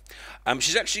here.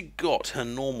 She's actually got her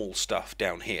normal stuff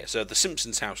down here. So the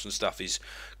Simpsons house and stuff is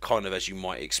kind of as you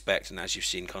might expect, and as you've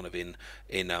seen kind of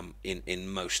in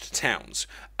most towns.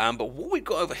 But what we've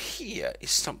got over here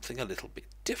is something a little bit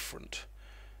different,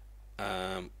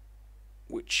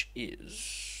 which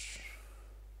is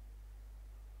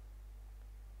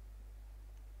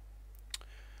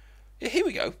here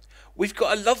we go. We've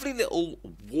got a lovely little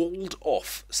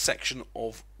walled-off section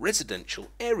of residential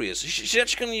areas. She's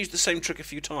actually going to use the same trick a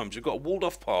few times. We've got a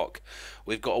walled-off park.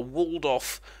 We've got a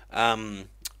walled-off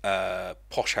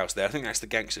posh house there. I think that's the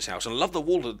gangster's house. And I love the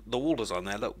wall design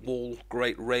there. Look, wall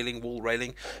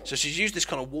railing. So she's used this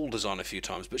kind of wall design a few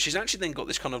times, but she's actually then got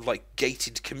this kind of like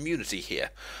gated community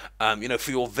here,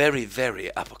 for your very,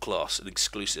 very upper class and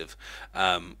exclusive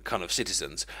kind of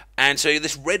citizens. And so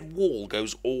this red wall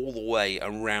goes all the way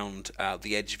around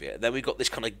the edge of it. Then we've got this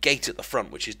kind of gate at the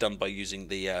front, which is done by using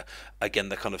the again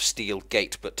the kind of steel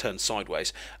gate but turned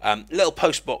sideways. Little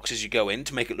post box as you go in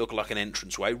to make it look like an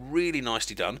entranceway. Really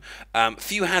nicely done.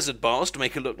 Few hazard bars to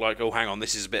make it look like, oh, hang on,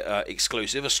 this is a bit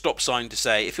exclusive. A stop sign to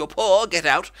say, if you're poor, get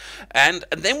out. And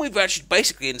then we've actually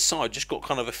basically inside just got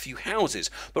kind of a few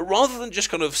houses. But rather than just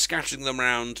kind of scattering them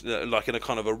around like in a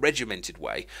kind of a regimented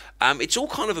way, it's all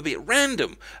kind of a bit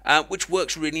random, which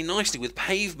works really nicely with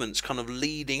pavements kind of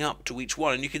leading up to each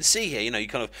one. And you can see here,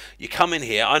 you come in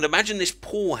here. I'd imagine this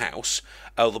poor house,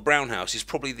 the brown house, is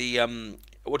probably the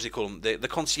what do you call them? The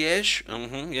concierge.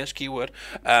 Yes, keyword.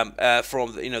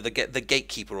 From the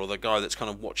gatekeeper or the guy that's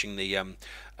kind of watching the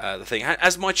thing.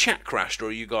 Has my chat crashed, or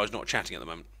are you guys not chatting at the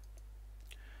moment?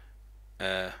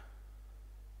 Are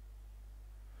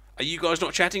you guys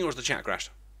not chatting, or is the chat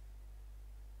crashed?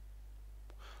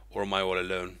 Or am I all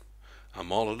alone?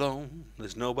 I'm all alone.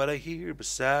 There's nobody here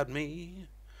beside me.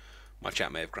 My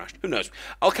chat may have crashed. Who knows?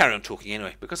 I'll carry on talking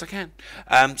anyway, because I can.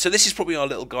 So this is probably our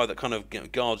little guy that kind of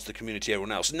guards the community,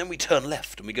 everyone else. And then we turn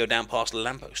left and we go down past the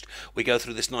lamppost. We go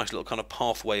through this nice little kind of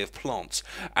pathway of plants.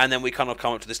 And then we kind of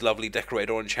come up to this lovely decorated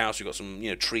orange house. We've got some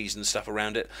trees and stuff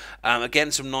around it.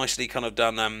 Again, some nicely kind of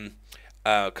done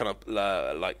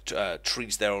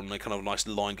trees there on a kind of nice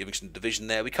line, giving some division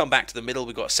there. We come back to the middle.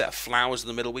 We've got a set of flowers in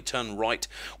the middle. We turn right.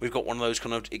 We've got one of those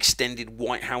kind of extended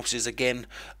white houses again,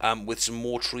 with some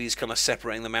more trees kind of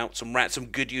separating them out. Some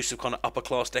good use of kind of upper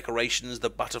class decorations.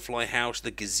 The butterfly house,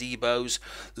 the gazebos,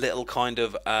 little kind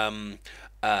of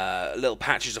little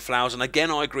patches of flowers. And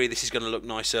again, I agree, this is going to look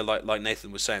nicer, like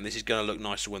Nathan was saying, this is going to look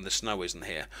nicer when the snow isn't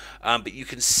here. But you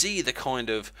can see the kind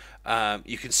of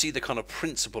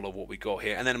principle of what we got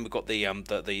here. And then we've got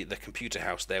the computer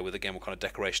house there with, again, what kind of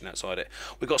decoration outside it.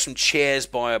 We've got some chairs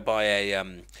by a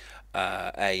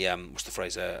what's the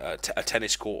phrase, a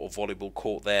tennis court or volleyball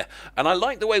court there. And I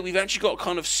like the way we've actually got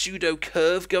kind of pseudo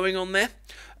curve going on there.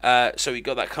 So we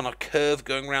got that kind of curve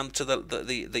going around to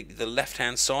the left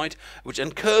hand side,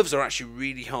 and curves are actually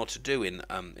really hard to do in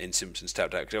Simpsons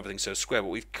Tapped Out because everything's so square. But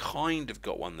we've kind of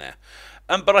got one there.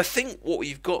 But I think what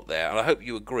we've got there, and I hope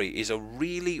you agree, is a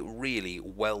really, really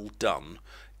well done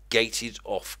gated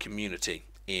off community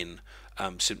in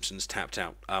Simpsons Tapped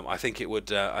Out. I think it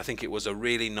was a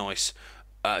really nice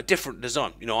different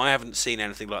design. You know, I haven't seen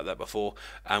anything like that before,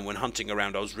 and when hunting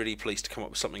around, I was really pleased to come up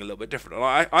with something a little bit different. And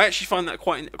I actually find that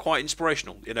quite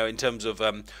inspirational. You know, in terms of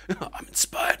I'm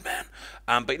inspired, man.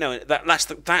 But you know, that's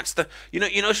the you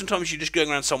know sometimes you're just going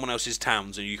around someone else's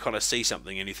towns and you kind of see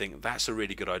something and you think that's a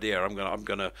really good idea. I'm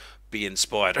gonna be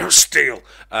inspired. Oh, steal.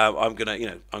 I'm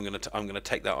gonna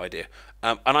take that idea.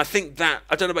 And I think that,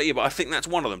 I don't know about you, but I think that's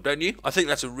one of them, don't you? I think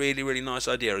that's a really, really nice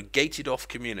idea. A gated off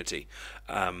community.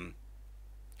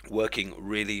 Working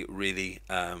really, really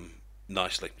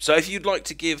nicely. So if you'd like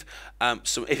to give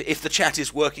some, if the chat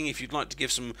is working, if you'd like to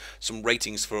give some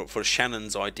ratings for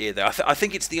Shannon's idea there, I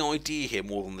think it's the idea here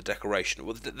more than the decoration.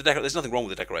 Well, there's nothing wrong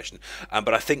with the decoration,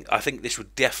 but I think this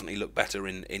would definitely look better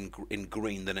in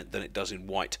green than it does in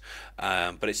white.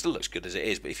 But it still looks good as it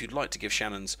is. But if you'd like to give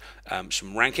Shannon's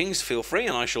some rankings, feel free,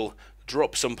 and I shall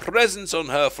drop some presents on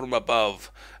her from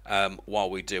above while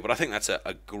we do. But I think that's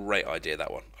a great idea,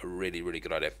 that one. A really, really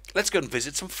good idea. Let's go and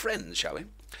visit some friends, shall we?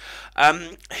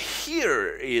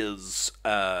 Here is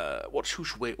where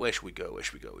should we go?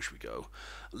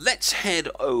 Let's head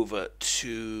over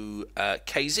to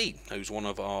KZ, who's one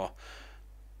of our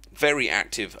very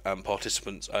active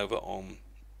participants over on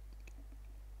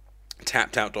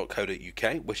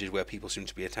tappedout.co.uk, which is where people seem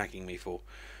to be attacking me for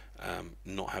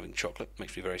not having chocolate.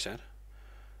 Makes me very sad.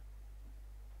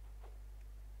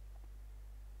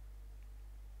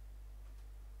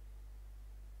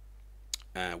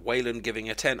 Waylon giving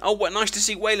a 10. Oh, what nice to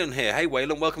see Waylon here. Hey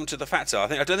Waylon, welcome to the Fat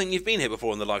I don't think you've been here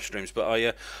before on the live streams,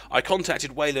 but I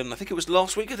contacted Waylon. I think it was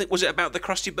last week. Was it about the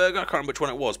Krusty Burger? I can't remember which one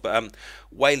it was, but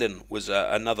Waylon was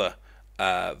another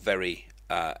very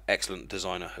excellent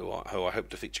designer who I hope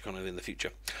to feature kind of in the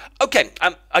future. Okay,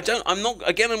 I'm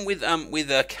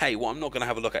with Kay. What I'm not going to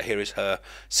have a look at here is her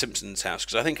Simpsons house,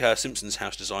 because I think her Simpsons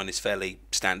house design is fairly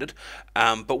standard.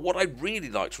 But what I really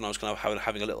liked when I was kind of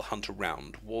having a little hunt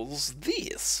around was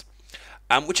this.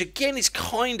 Which again is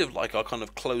kind of like our kind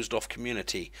of closed off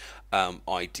community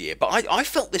idea, but I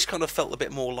felt this kind of felt a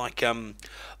bit more like a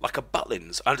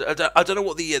Butlins. I don't know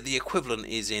what the equivalent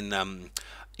is in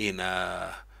in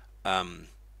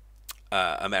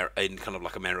kind of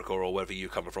like America or wherever you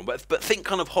come from, but think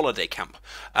kind of holiday camp.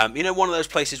 You know, one of those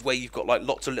places where you've got like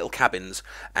lots of little cabins,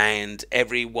 and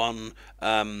everyone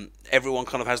kind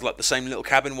of has like the same little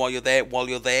cabin while you're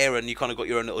there, and you kind of got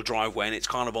your own little driveway, and it's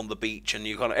kind of on the beach, and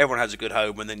everyone has a good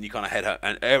home, and then you kind of head home,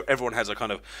 and everyone has a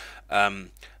kind of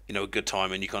you know, a good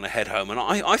time, and you kind of head home. And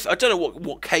I don't know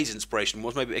what Kay's inspiration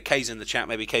was. Maybe Kay's in the chat.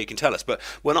 Maybe Kay can tell us. But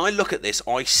when I look at this,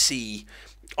 I see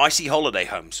holiday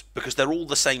homes, because they're all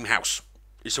the same house.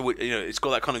 So you know, it's got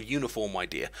that kind of uniform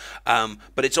idea,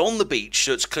 but it's on the beach,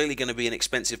 so it's clearly going to be an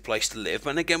expensive place to live.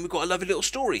 And again, we've got a lovely little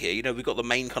story here. You know, we've got the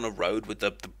main kind of road with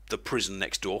the prison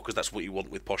next door, because that's what you want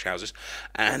with posh houses.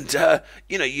 And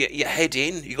you know, you head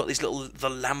in. You got these the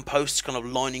lampposts kind of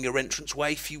lining your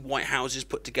entranceway. A few white houses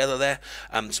put together there.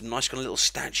 Some nice kind of little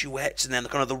statuettes, and then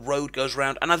the road goes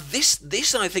round. And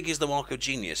this I think is the mark of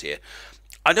genius here.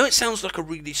 I know it sounds like a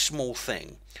really small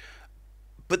thing,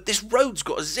 but this road's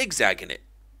got a zigzag in it.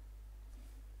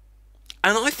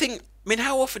 And I mean,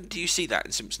 how often do you see that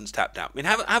in Simpsons Tapped Out? I mean,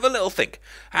 have a little think.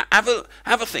 Have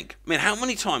a think. I mean, how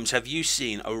many times have you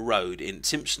seen a road in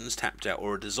Simpsons Tapped Out,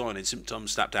 or a design in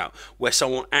Simpsons Tapped Out, where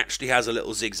someone actually has a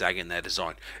little zigzag in their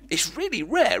design? It's really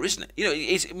rare, isn't it? You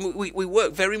know, we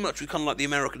work very much with kind of like the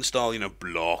American style, you know,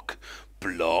 block,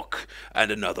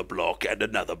 and another block, and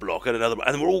another block, and another block,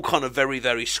 and we're all kind of very,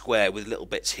 very square with little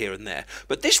bits here and there.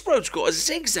 But this road's got a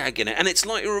zigzag in it, and it's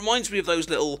like, it reminds me of those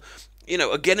little, you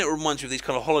know, again, it reminds me of these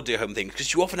kind of holiday home things,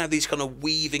 because you often have these kind of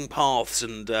weaving paths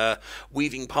and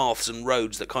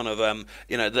roads that kind of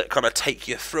you know, that kind of take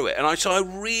you through it. And so I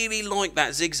really like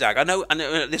that zigzag. I know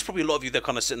there's probably a lot of you that are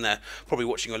kind of sitting there probably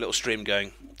watching a little stream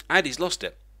going, Addy's lost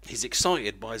it. He's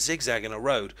excited by a zigzag in a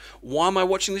road. Why am I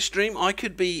watching this stream? I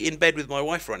could be in bed with my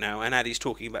wife right now, and Addy's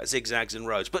talking about zigzags and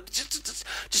roads. But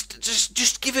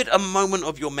just give it a moment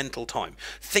of your mental time.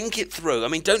 Think it through. I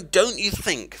mean, don't you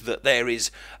think that there is,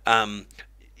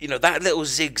 you know, that little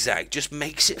zigzag just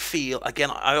makes it feel, again,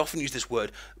 I often use this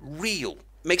word, real.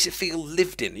 Makes it feel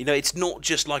lived in. You know, it's not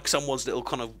just like someone's little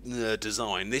kind of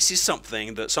design. This is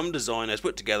something that some designer has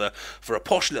put together for a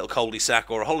posh little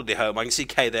cul-de-sac or a holiday home. I can see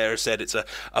Kay there has said it's a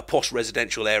posh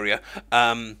residential area.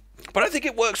 But I think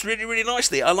it works really, really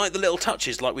nicely. I like the little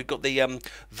touches, like we've got the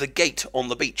gate on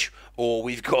the beach, or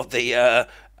we've got the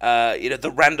you know,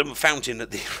 the random fountain at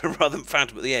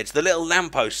the edge, the little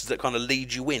lampposts that kind of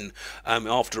lead you in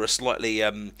after a slightly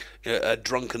a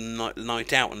drunken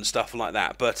night out and stuff like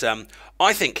that. But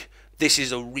I think this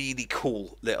is a really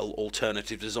cool little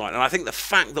alternative design, and I think the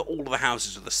fact that all of the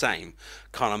houses are the same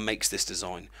kind of makes this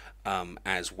design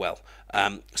as well.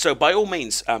 So by all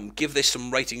means, give this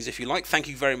some ratings if you like. Thank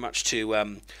you very much to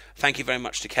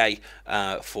Kay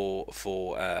for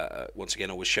once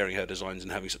again always sharing her designs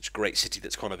and having such a great city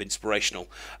that's kind of inspirational.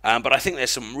 But I think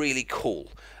there's some really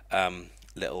cool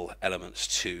little elements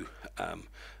to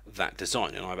that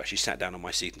design, and I've actually sat down on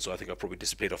my seat, and so I think I've probably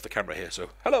disappeared off the camera here. So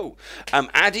hello.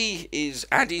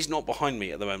 Addy's not behind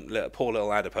me at the moment. Poor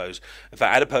little Adipose. In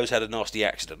fact, Adipose had a nasty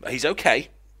accident. He's okay.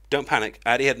 Don't panic.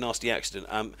 Addy had a nasty accident.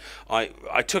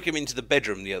 I took him into the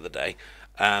bedroom the other day.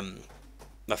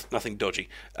 Nothing dodgy,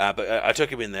 but I took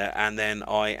him in there, and then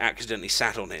I accidentally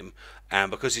sat on him,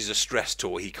 and because he's a stress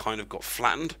toy, he kind of got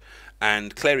flattened.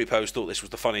 And Clary Pose thought this was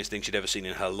the funniest thing she'd ever seen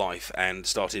in her life, and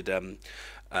started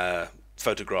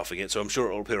photographing it, so I'm sure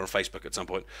it'll appear on Facebook at some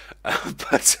point.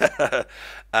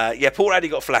 Yeah, poor Addy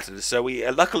got flattened. So we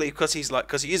luckily, because he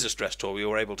is a stress toy, we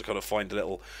were able to kind of find a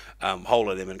little hole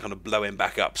in him and kind of blow him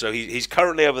back up. So he's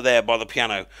currently over there by the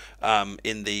piano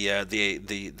in the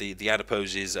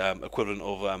Adipose's equivalent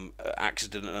of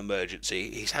accident and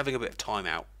emergency. He's having a bit of time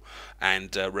out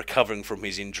and recovering from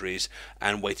his injuries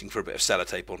and waiting for a bit of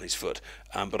sellotape on his foot.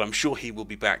 But I'm sure he will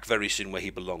be back very soon where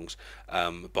he belongs,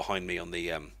 behind me on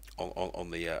the on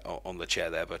the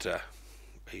chair there. But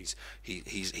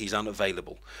he's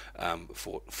unavailable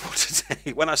for today.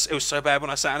 It was so bad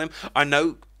when I sat on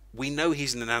him. We know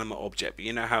he's an inanimate object, but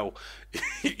you know how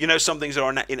some things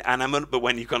are inanimate, but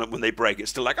when they break, it's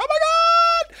still like, oh my god,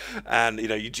 and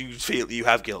you do feel that you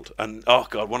have guilt. And oh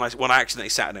god, when I accidentally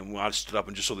sat on him, when I stood up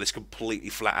and just saw this completely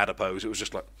flat adipose, it was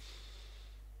just like,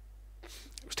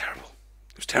 it was terrible.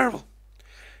 It was terrible.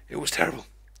 It was terrible.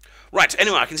 Right,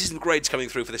 anyway, I can see some grades coming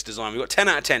through for this design. We've got 10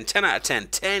 out of 10, 10 out of 10,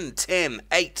 10, 10,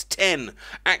 8, 10,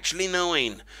 actually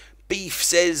 9. Beef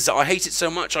says, I hate it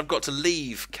so much I've got to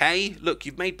leave. Kay, look,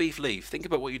 you've made Beef leave. Think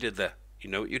about what you did there. You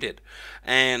know what you did.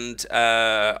 And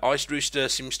Iced Rooster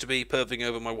seems to be perving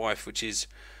over my wife, which is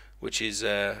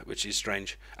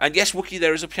strange. And yes, Wookie,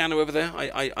 there is a piano over there.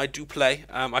 I do play.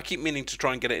 I keep meaning to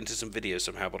try and get it into some videos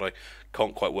somehow, but I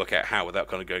can't quite work out how without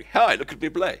kind of going, hi, look at me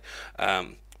play.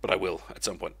 But I will at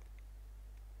some point.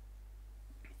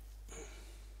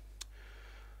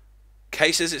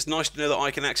 Kay says it's nice to know that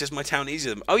I can access my town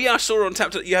easier. Oh yeah, I saw on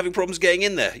Tap you're having problems getting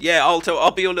in there. Yeah,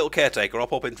 I'll be your little caretaker. I'll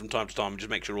pop in from time to time and just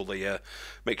make sure all the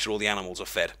animals are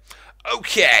fed.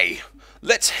 Okay,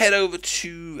 let's head over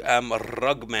to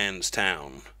Rugman's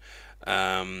town.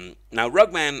 Now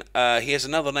Rugman, he has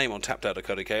another name on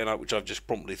Tap.co.uk, which I've just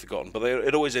promptly forgotten, but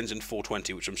it always ends in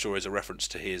 420, which I'm sure is a reference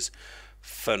to his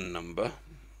phone number.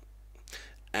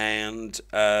 And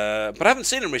but I haven't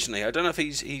seen him recently. I don't know if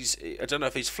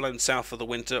he's flown south for the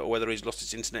winter or whether he's lost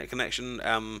his internet connection.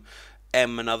 M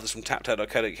and others from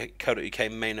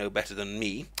taptap.co.uk may know better than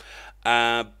me.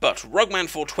 But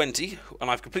Rugman420, and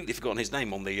I've completely forgotten his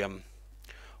name on the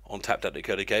on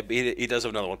tap.co.uk, but he does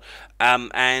have another one.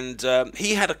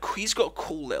 He's got a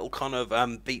cool little kind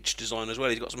of beach design as well.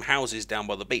 He's got some houses down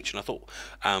by the beach, and I thought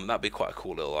that'd be quite a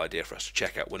cool little idea for us to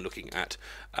check out when looking at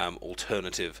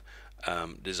alternative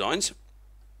designs.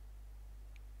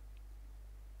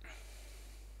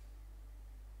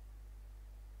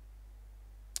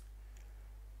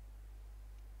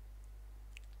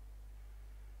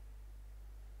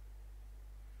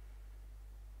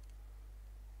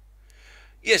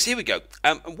 Yes, here we go.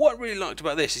 What I really liked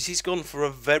about this is he's gone for a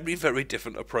very, very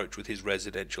different approach with his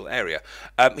residential area.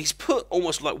 He's put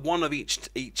almost like one of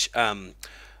each house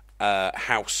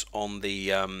on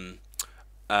the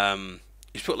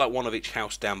he's put like one of each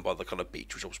house down by the kind of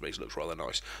beach, which also makes it look rather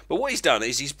nice. But what he's done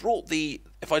is he's brought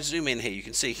if I zoom in here, you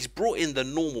can see he's brought in the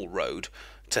normal road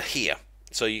to here.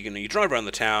 So you drive around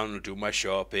the town, do my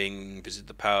shopping, visit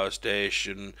the power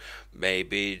station,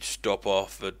 maybe stop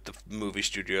off at the movie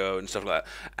studio and stuff like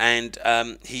that. And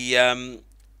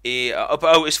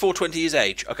it's 420 his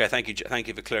age. Okay, thank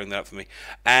you for clearing that up for me.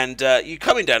 And you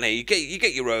come in down here, you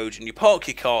get your road, and you park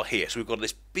your car here. So we've got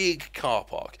this big car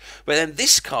park. But then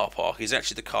this car park is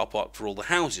actually the car park for all the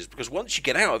houses, because once you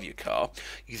get out of your car,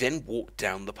 you then walk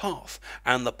down the path,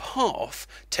 and the path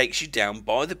takes you down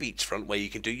by the beachfront where you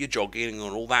can do your jogging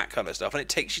and all that kind of stuff, and it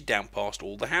takes you down past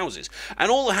all the houses.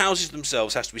 And all the houses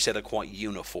themselves, has to be said, are quite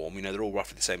uniform. You know, they're all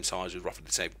roughly the same size, with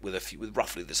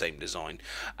roughly the same design.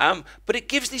 But it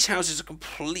gives these houses a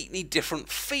completely different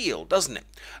feel, doesn't it?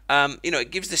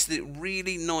 It gives this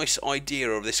really nice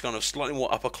idea of this kind of slightly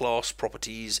more upper class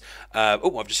properties.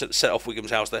 I've just set off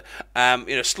Wiggum's house there.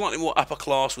 Slightly more upper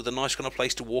class with a nice kind of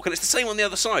place to walk, and it's the same on the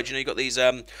other side. You've got these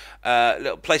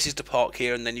little places to park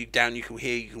here, and then you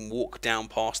can walk down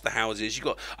past the houses.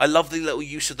 I love the little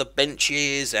use of the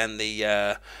benches and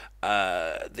the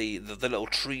the little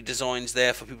tree designs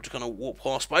there for people to kind of walk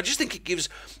past. But I just think it gives.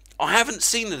 I haven't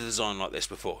seen a design like this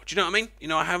before. Do you know what I mean? You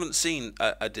know, I haven't seen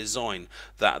a design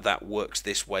that works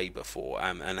this way before,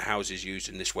 and houses used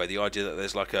in this way. The idea that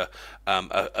there's like a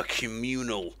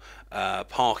communal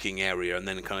parking area, and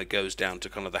then it kind of goes down to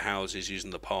kind of the houses using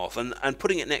the path, and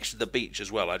putting it next to the beach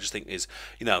as well. I just think is,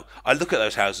 you know, I look at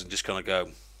those houses and just kind of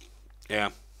go, yeah,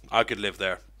 I could live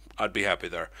there. I'd be happy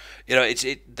there. You know,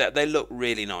 that they look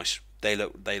really nice. They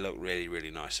look really, really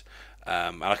nice.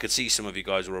 And I could see some of you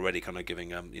guys are already kind of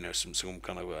giving you know, some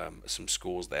kind of some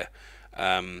scores there.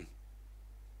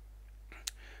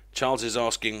 Charles is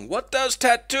asking, what does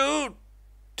tattoo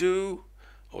do,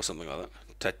 or something like that.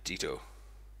 Tattoo.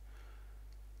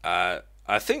 I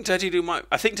think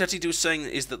Tattoo is saying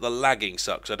is that the lagging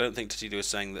sucks. I don't think Tattoo is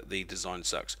saying that the design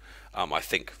sucks. I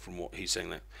think from what he's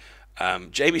saying there.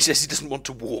 Jamie says he doesn't want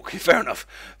to walk. Fair enough.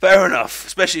 Fair enough.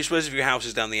 Especially if your house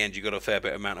is down the end, you've got a fair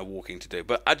bit amount of walking to do.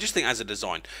 But I just think as a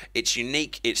design, it's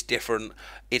unique, it's different.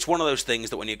 It's one of those things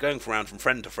that when you're going around from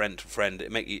friend to friend to friend,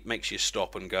 it makes you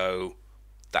stop and go,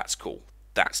 that's cool.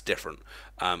 That's different.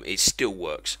 It still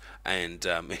works. And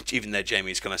even though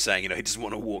Jamie's kind of saying, you know, he doesn't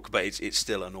want to walk, but it's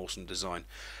still an awesome design.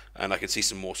 And I can see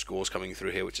some more scores coming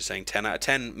through here, which is saying 10 out of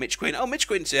 10. Mitch Quinn. Oh, Mitch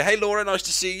Quinn's here. Hey, Laura, nice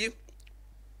to see you.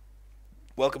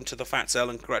 Welcome to the Fat Cell,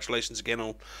 and congratulations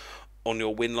again on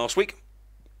your win last week.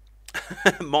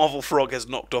 Marvel Frog has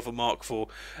knocked off a mark for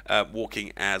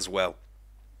walking as well.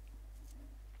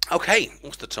 Okay,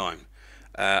 what's the time?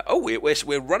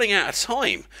 We're running out of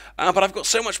time, but I've got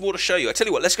so much more to show you. I tell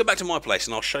you what, let's go back to my place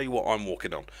and I'll show you what I'm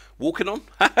walking on. Walking on?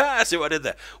 See what I did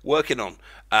there? Working on.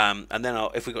 And then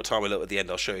if we've got time a little at the end,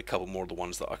 I'll show you a couple more of the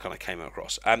ones that I kind of came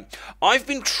across. I've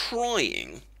been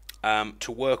trying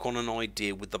to work on an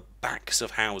idea with the backs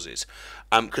of houses,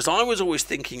 because I was always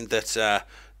thinking that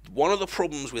one of the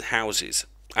problems with houses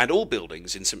and all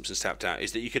buildings in Simpsons Tapped Out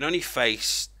is that you can only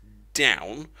face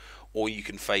down or you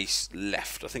can face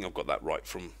left. I think I've got that right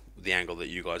from the angle that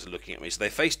you guys are looking at me. So they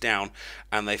face down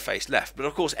and they face left. But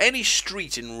of course, any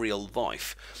street in real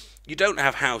life, you don't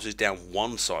have houses down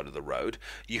one side of the road.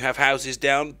 You have houses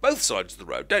down both sides of the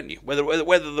road, don't you? Whether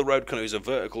the road kind of is a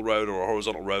vertical road or a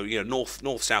horizontal road, you know,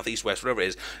 north, south, east, west, whatever it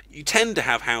is, you tend to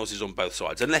have houses on both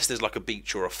sides, unless there's like a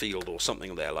beach or a field or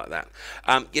something there like that.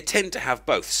 You tend to have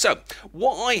both. So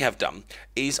what I have done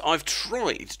is I've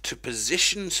tried to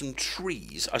position some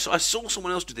trees. I saw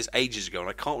someone else do this ages ago, and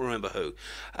I can't remember who,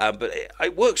 but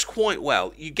it works quite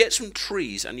well. You get some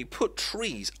trees, and you put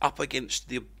trees up against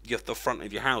the front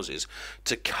of your houses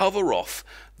to cover off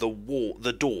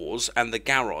the doors and the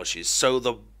garages, so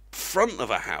the front of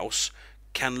a house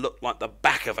can look like the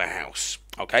back of a house.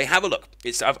 Okay, have a look.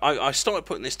 I started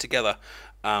putting this together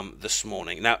this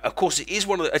morning. Now, of course, it's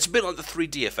a bit like the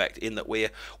 3D effect in that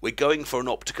we're going for an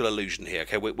optical illusion here.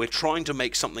 Okay, we're trying to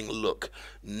make something look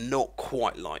not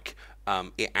quite like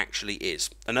it actually is.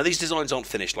 And now these designs aren't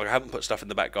finished. Like, I haven't put stuff in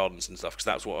the back gardens and stuff, because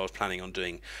that's what I was planning on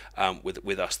doing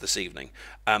with us this evening.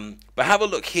 But have a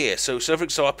look here. So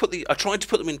I tried to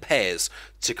put them in pairs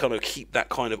to kind of keep that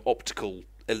kind of optical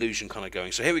illusion kind of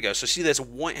going. So here we go. So see, there's a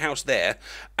white house there,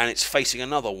 and it's facing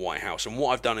another white house. And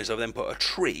what I've done is I've then put a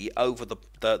tree over the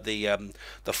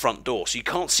front door, so you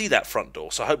can't see that front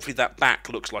door. So hopefully that back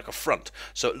looks like a front.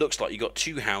 So it looks like you've got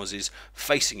two houses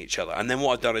facing each other. And then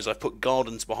what I've done is I've put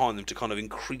gardens behind them to kind of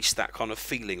increase that kind of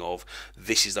feeling of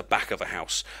this is the back of a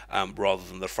house rather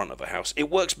than the front of a house. It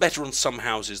works better on some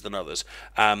houses than others.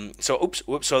 So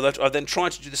I then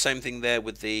tried to do the same thing there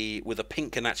with a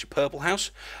pink and actually purple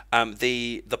house.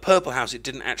 The purple house it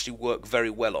didn't actually work very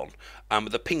well on.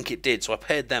 The pink it did, so I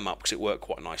paired them up because it worked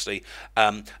quite nicely.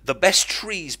 The best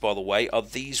trees, by the way, are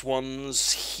these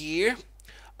ones here.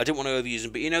 I didn't want to overuse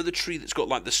them, but you know the tree that's got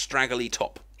like the straggly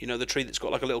top? You know the tree that's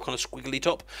got like a little kind of squiggly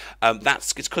top?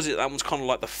 It's because that one's kind of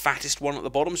like the fattest one at the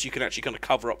bottom, so you can actually kind of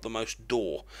cover up the most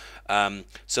door.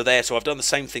 So I've done the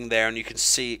same thing there, and you can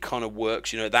see it kind of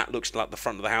works. You know, that looks like the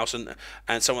front of the house, and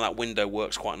some of that window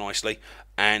works quite nicely.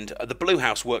 And the blue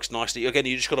house works nicely. Again,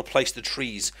 you just got to place the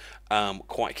trees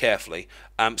quite carefully.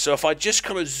 So if I just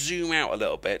kind of zoom out a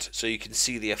little bit, so you can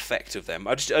see the effect of them.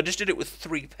 I just did it with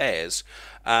 3 pairs.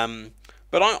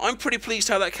 But I'm pretty pleased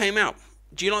how that came out.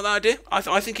 Do you like that idea?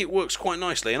 I think it works quite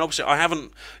nicely, and obviously I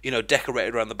haven't,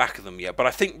 decorated around the back of them yet. But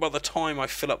I think by the time I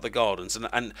fill up the gardens,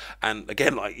 and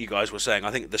again, like you guys were saying,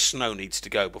 I think the snow needs to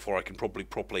go before I can probably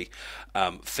properly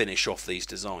finish off these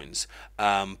designs.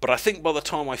 But I think by the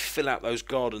time I fill out those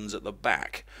gardens at the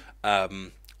back,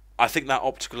 I think that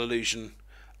optical illusion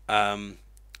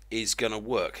is going to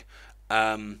work.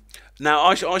 Now, I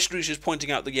was just pointing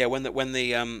out that when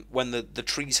the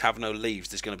trees have no leaves,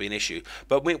 there's going to be an issue.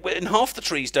 But and half the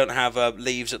trees don't have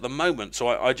leaves at the moment, so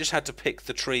I just had to pick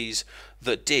the trees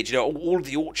that did. You know, all of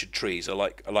the orchard trees are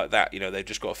like that. You know, they've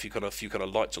just got a few kind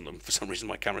of lights on them. For some reason,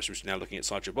 my camera's just now looking at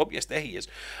Sideshow Bob. Yes, there he is.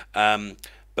 Yeah,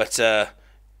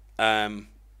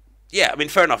 I mean,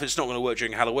 fair enough. It's not going to work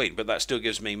during Halloween, but that still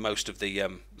gives me most of the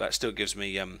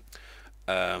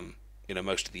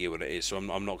most of the year when it is. So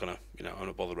I'm not gonna I'm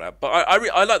not bothered about it. But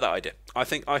I like that idea. I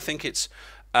think it's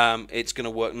going to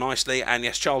work nicely. And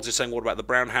yes, Charles is saying, what about the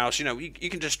brown house? You know, you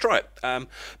can just try it. But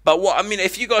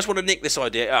if you guys want to nick this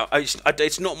idea,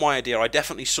 it's not my idea. I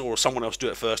definitely saw someone else do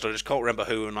it first. I just can't remember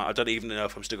who, and I don't even know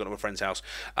if I'm still got it at my friend's house.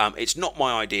 It's not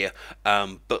my idea.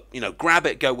 But grab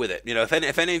it, go with it.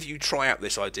 If any of you try out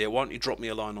this idea, why don't you drop me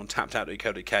a line on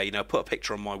tapped.out.co.uk? Put a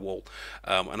picture on my wall,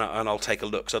 and I'll take a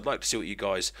look. So I'd like to see what you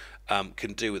guys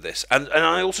can do with this. And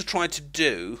I also tried to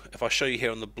do, if I show you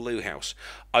here on the blue house,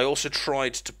 I also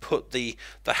tried to put the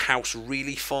house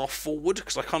really far forward,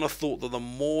 because I kind of thought that the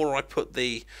more I put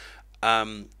the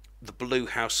blue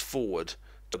house forward,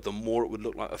 the more it would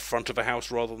look like the front of a house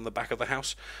rather than the back of the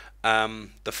house.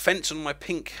 The fence on my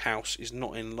pink house is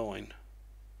not in line.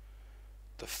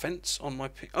 The fence on my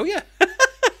pink... Oh, yeah.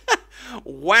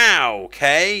 Wow,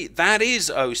 okay. That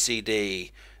is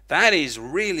OCD. That is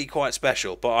really quite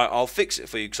special, but I'll fix it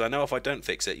for you, because I know if I don't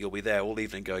fix it, you'll be there all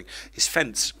evening going, his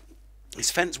fence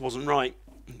wasn't right.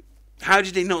 How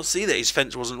did he not see that his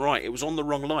fence wasn't right? It was on the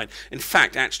wrong line. In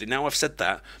fact, actually, now I've said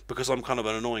that, because I'm kind of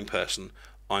an annoying person,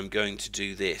 I'm going to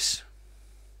do this.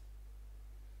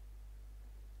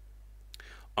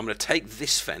 I'm going to take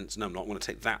this fence. No, I'm not. I'm going to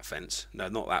take that fence. No,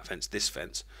 not that fence. This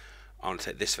fence. I'm going to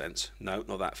take this fence. No,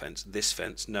 not that fence. This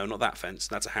fence. No, not that fence.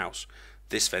 That's a house.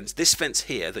 This fence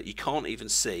here that you can't even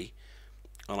see,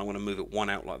 and I'm going to move it one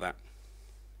out like that.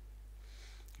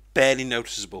 Barely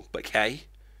noticeable, but okay,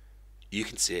 you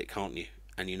can see it, can't you?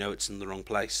 And you know it's in the wrong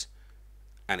place,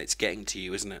 and it's getting to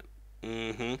you, isn't it?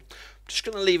 Just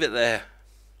going to leave it there.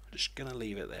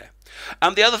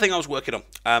 The other thing I was working on,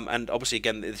 and obviously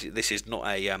again this is not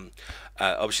a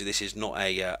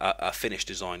finished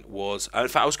design, was in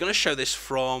fact I was going to show this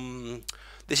from.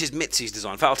 This is Mitzi's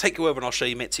design. In fact, I'll take you over and I'll show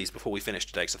you Mitzi's before we finish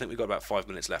today, because I think we've got about 5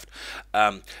 minutes left.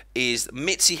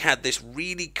 Mitzi had this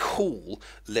really cool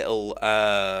little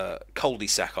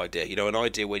cul-de-sac idea. An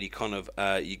idea where you kind of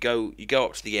you go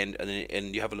up to the end,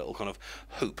 and you have a little kind of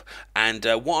hoop. And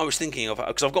what I was thinking of,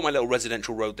 because I've got my little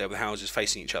residential road there with houses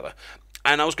facing each other.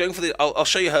 And I was going for I'll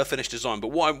show you her finished design, but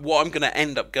what I'm going to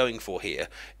end up going for here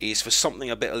is for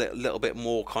something a little bit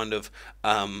more kind of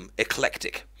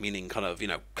eclectic, meaning kind of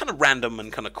random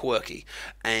and kind of quirky,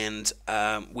 and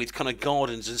with kind of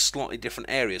gardens in slightly different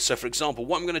areas. So, for example,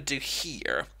 what I'm going to do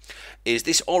here is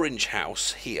this orange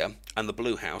house here and the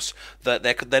blue house, that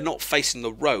they're not facing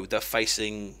the road, they're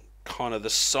facing kind of the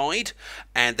side,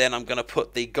 and then I'm going to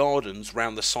put the gardens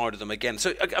round the side of them again.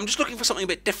 So I'm just looking for something a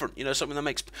bit different, something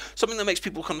that makes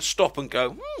people kind of stop and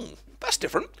go, that's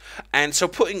different. And so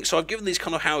I've given these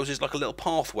kind of houses like a little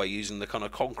pathway using the kind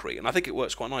of concrete, and I think it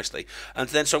works quite nicely. And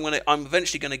then so I'm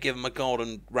eventually going to give them a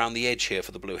garden round the edge here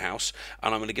for the blue house,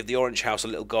 and I'm going to give the orange house a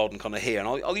little garden kind of here, and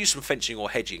I'll use some fencing or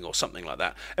hedging or something like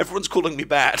that. Everyone's calling me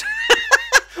bad.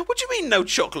 What do you mean no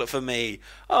chocolate for me?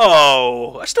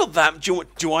 Oh, I still that.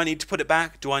 Do I need to put it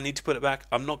back?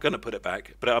 I'm not going to put it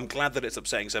back, but I'm glad that it's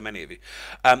upsetting so many of you.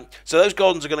 So those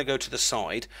gardens are going to go to the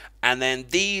side, and then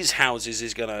these houses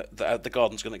the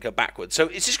garden's going to go backwards. So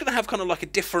it's just going to have kind of like a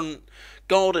different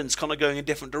gardens kind of going in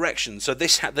different directions. So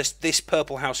this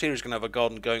purple house here is going to have a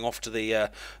garden going off to the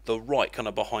right, kind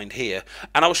of behind here.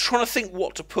 And I was trying to think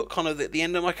what to put kind of at the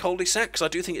end of my cul-de-sac, because I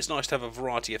do think it's nice to have a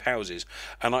variety of houses.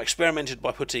 And I experimented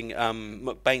by putting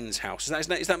McBain's house. Is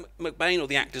that McBain or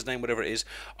the actor's name, whatever it is?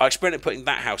 I experimented putting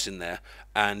that house in there,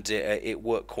 and it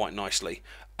worked quite nicely.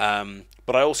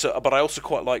 But I also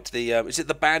quite liked the is it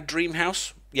the Bad Dream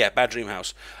House? Yeah, Bad Dream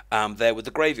House. There with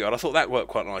the graveyard. I thought that worked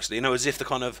quite nicely. As if the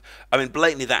kind of,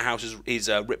 blatantly that house is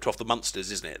ripped off the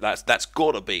Munsters, isn't it? That's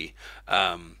got to be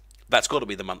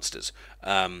the Munsters.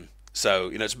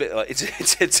 So it's a bit like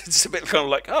it's a bit kind of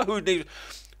like, oh,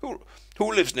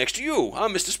 who lives next to you? Ah,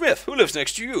 Mr. Smith. Who lives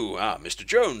next to you? Ah, Mr.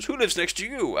 Jones. Who lives next to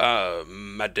you? Ah,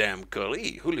 Madame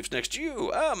Curie. Who lives next to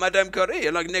you? Ah, Madame Curie.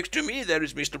 And like next to me, there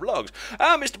is Mr. Bloggs.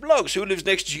 Ah, Mr. Bloggs. Who lives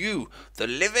next to you? The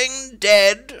living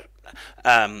dead.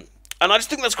 And I just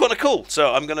think that's kind of cool.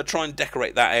 So I'm going to try and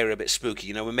decorate that area a bit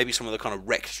spooky, with maybe some of the kind of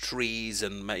wrecked trees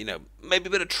and, maybe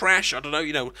a bit of trash. I don't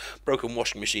know, broken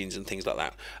washing machines and things like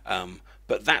that.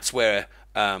 But that's where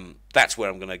I'm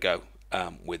going to go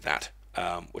with that.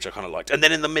 which I kind of liked. And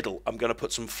then in the middle, I'm going to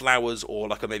put some flowers or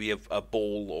like maybe a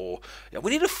ball, or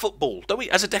we need a football, don't we?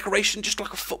 As a decoration, just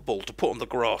like a football to put on the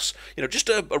grass. Just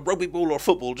a rugby ball or a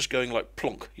football just going like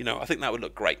plonk. I think that would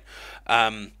look great.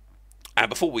 And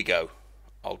before we go,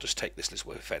 I'll just take this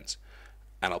little fence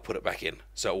and I'll put it back in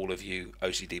so all of you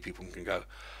OCD people can go.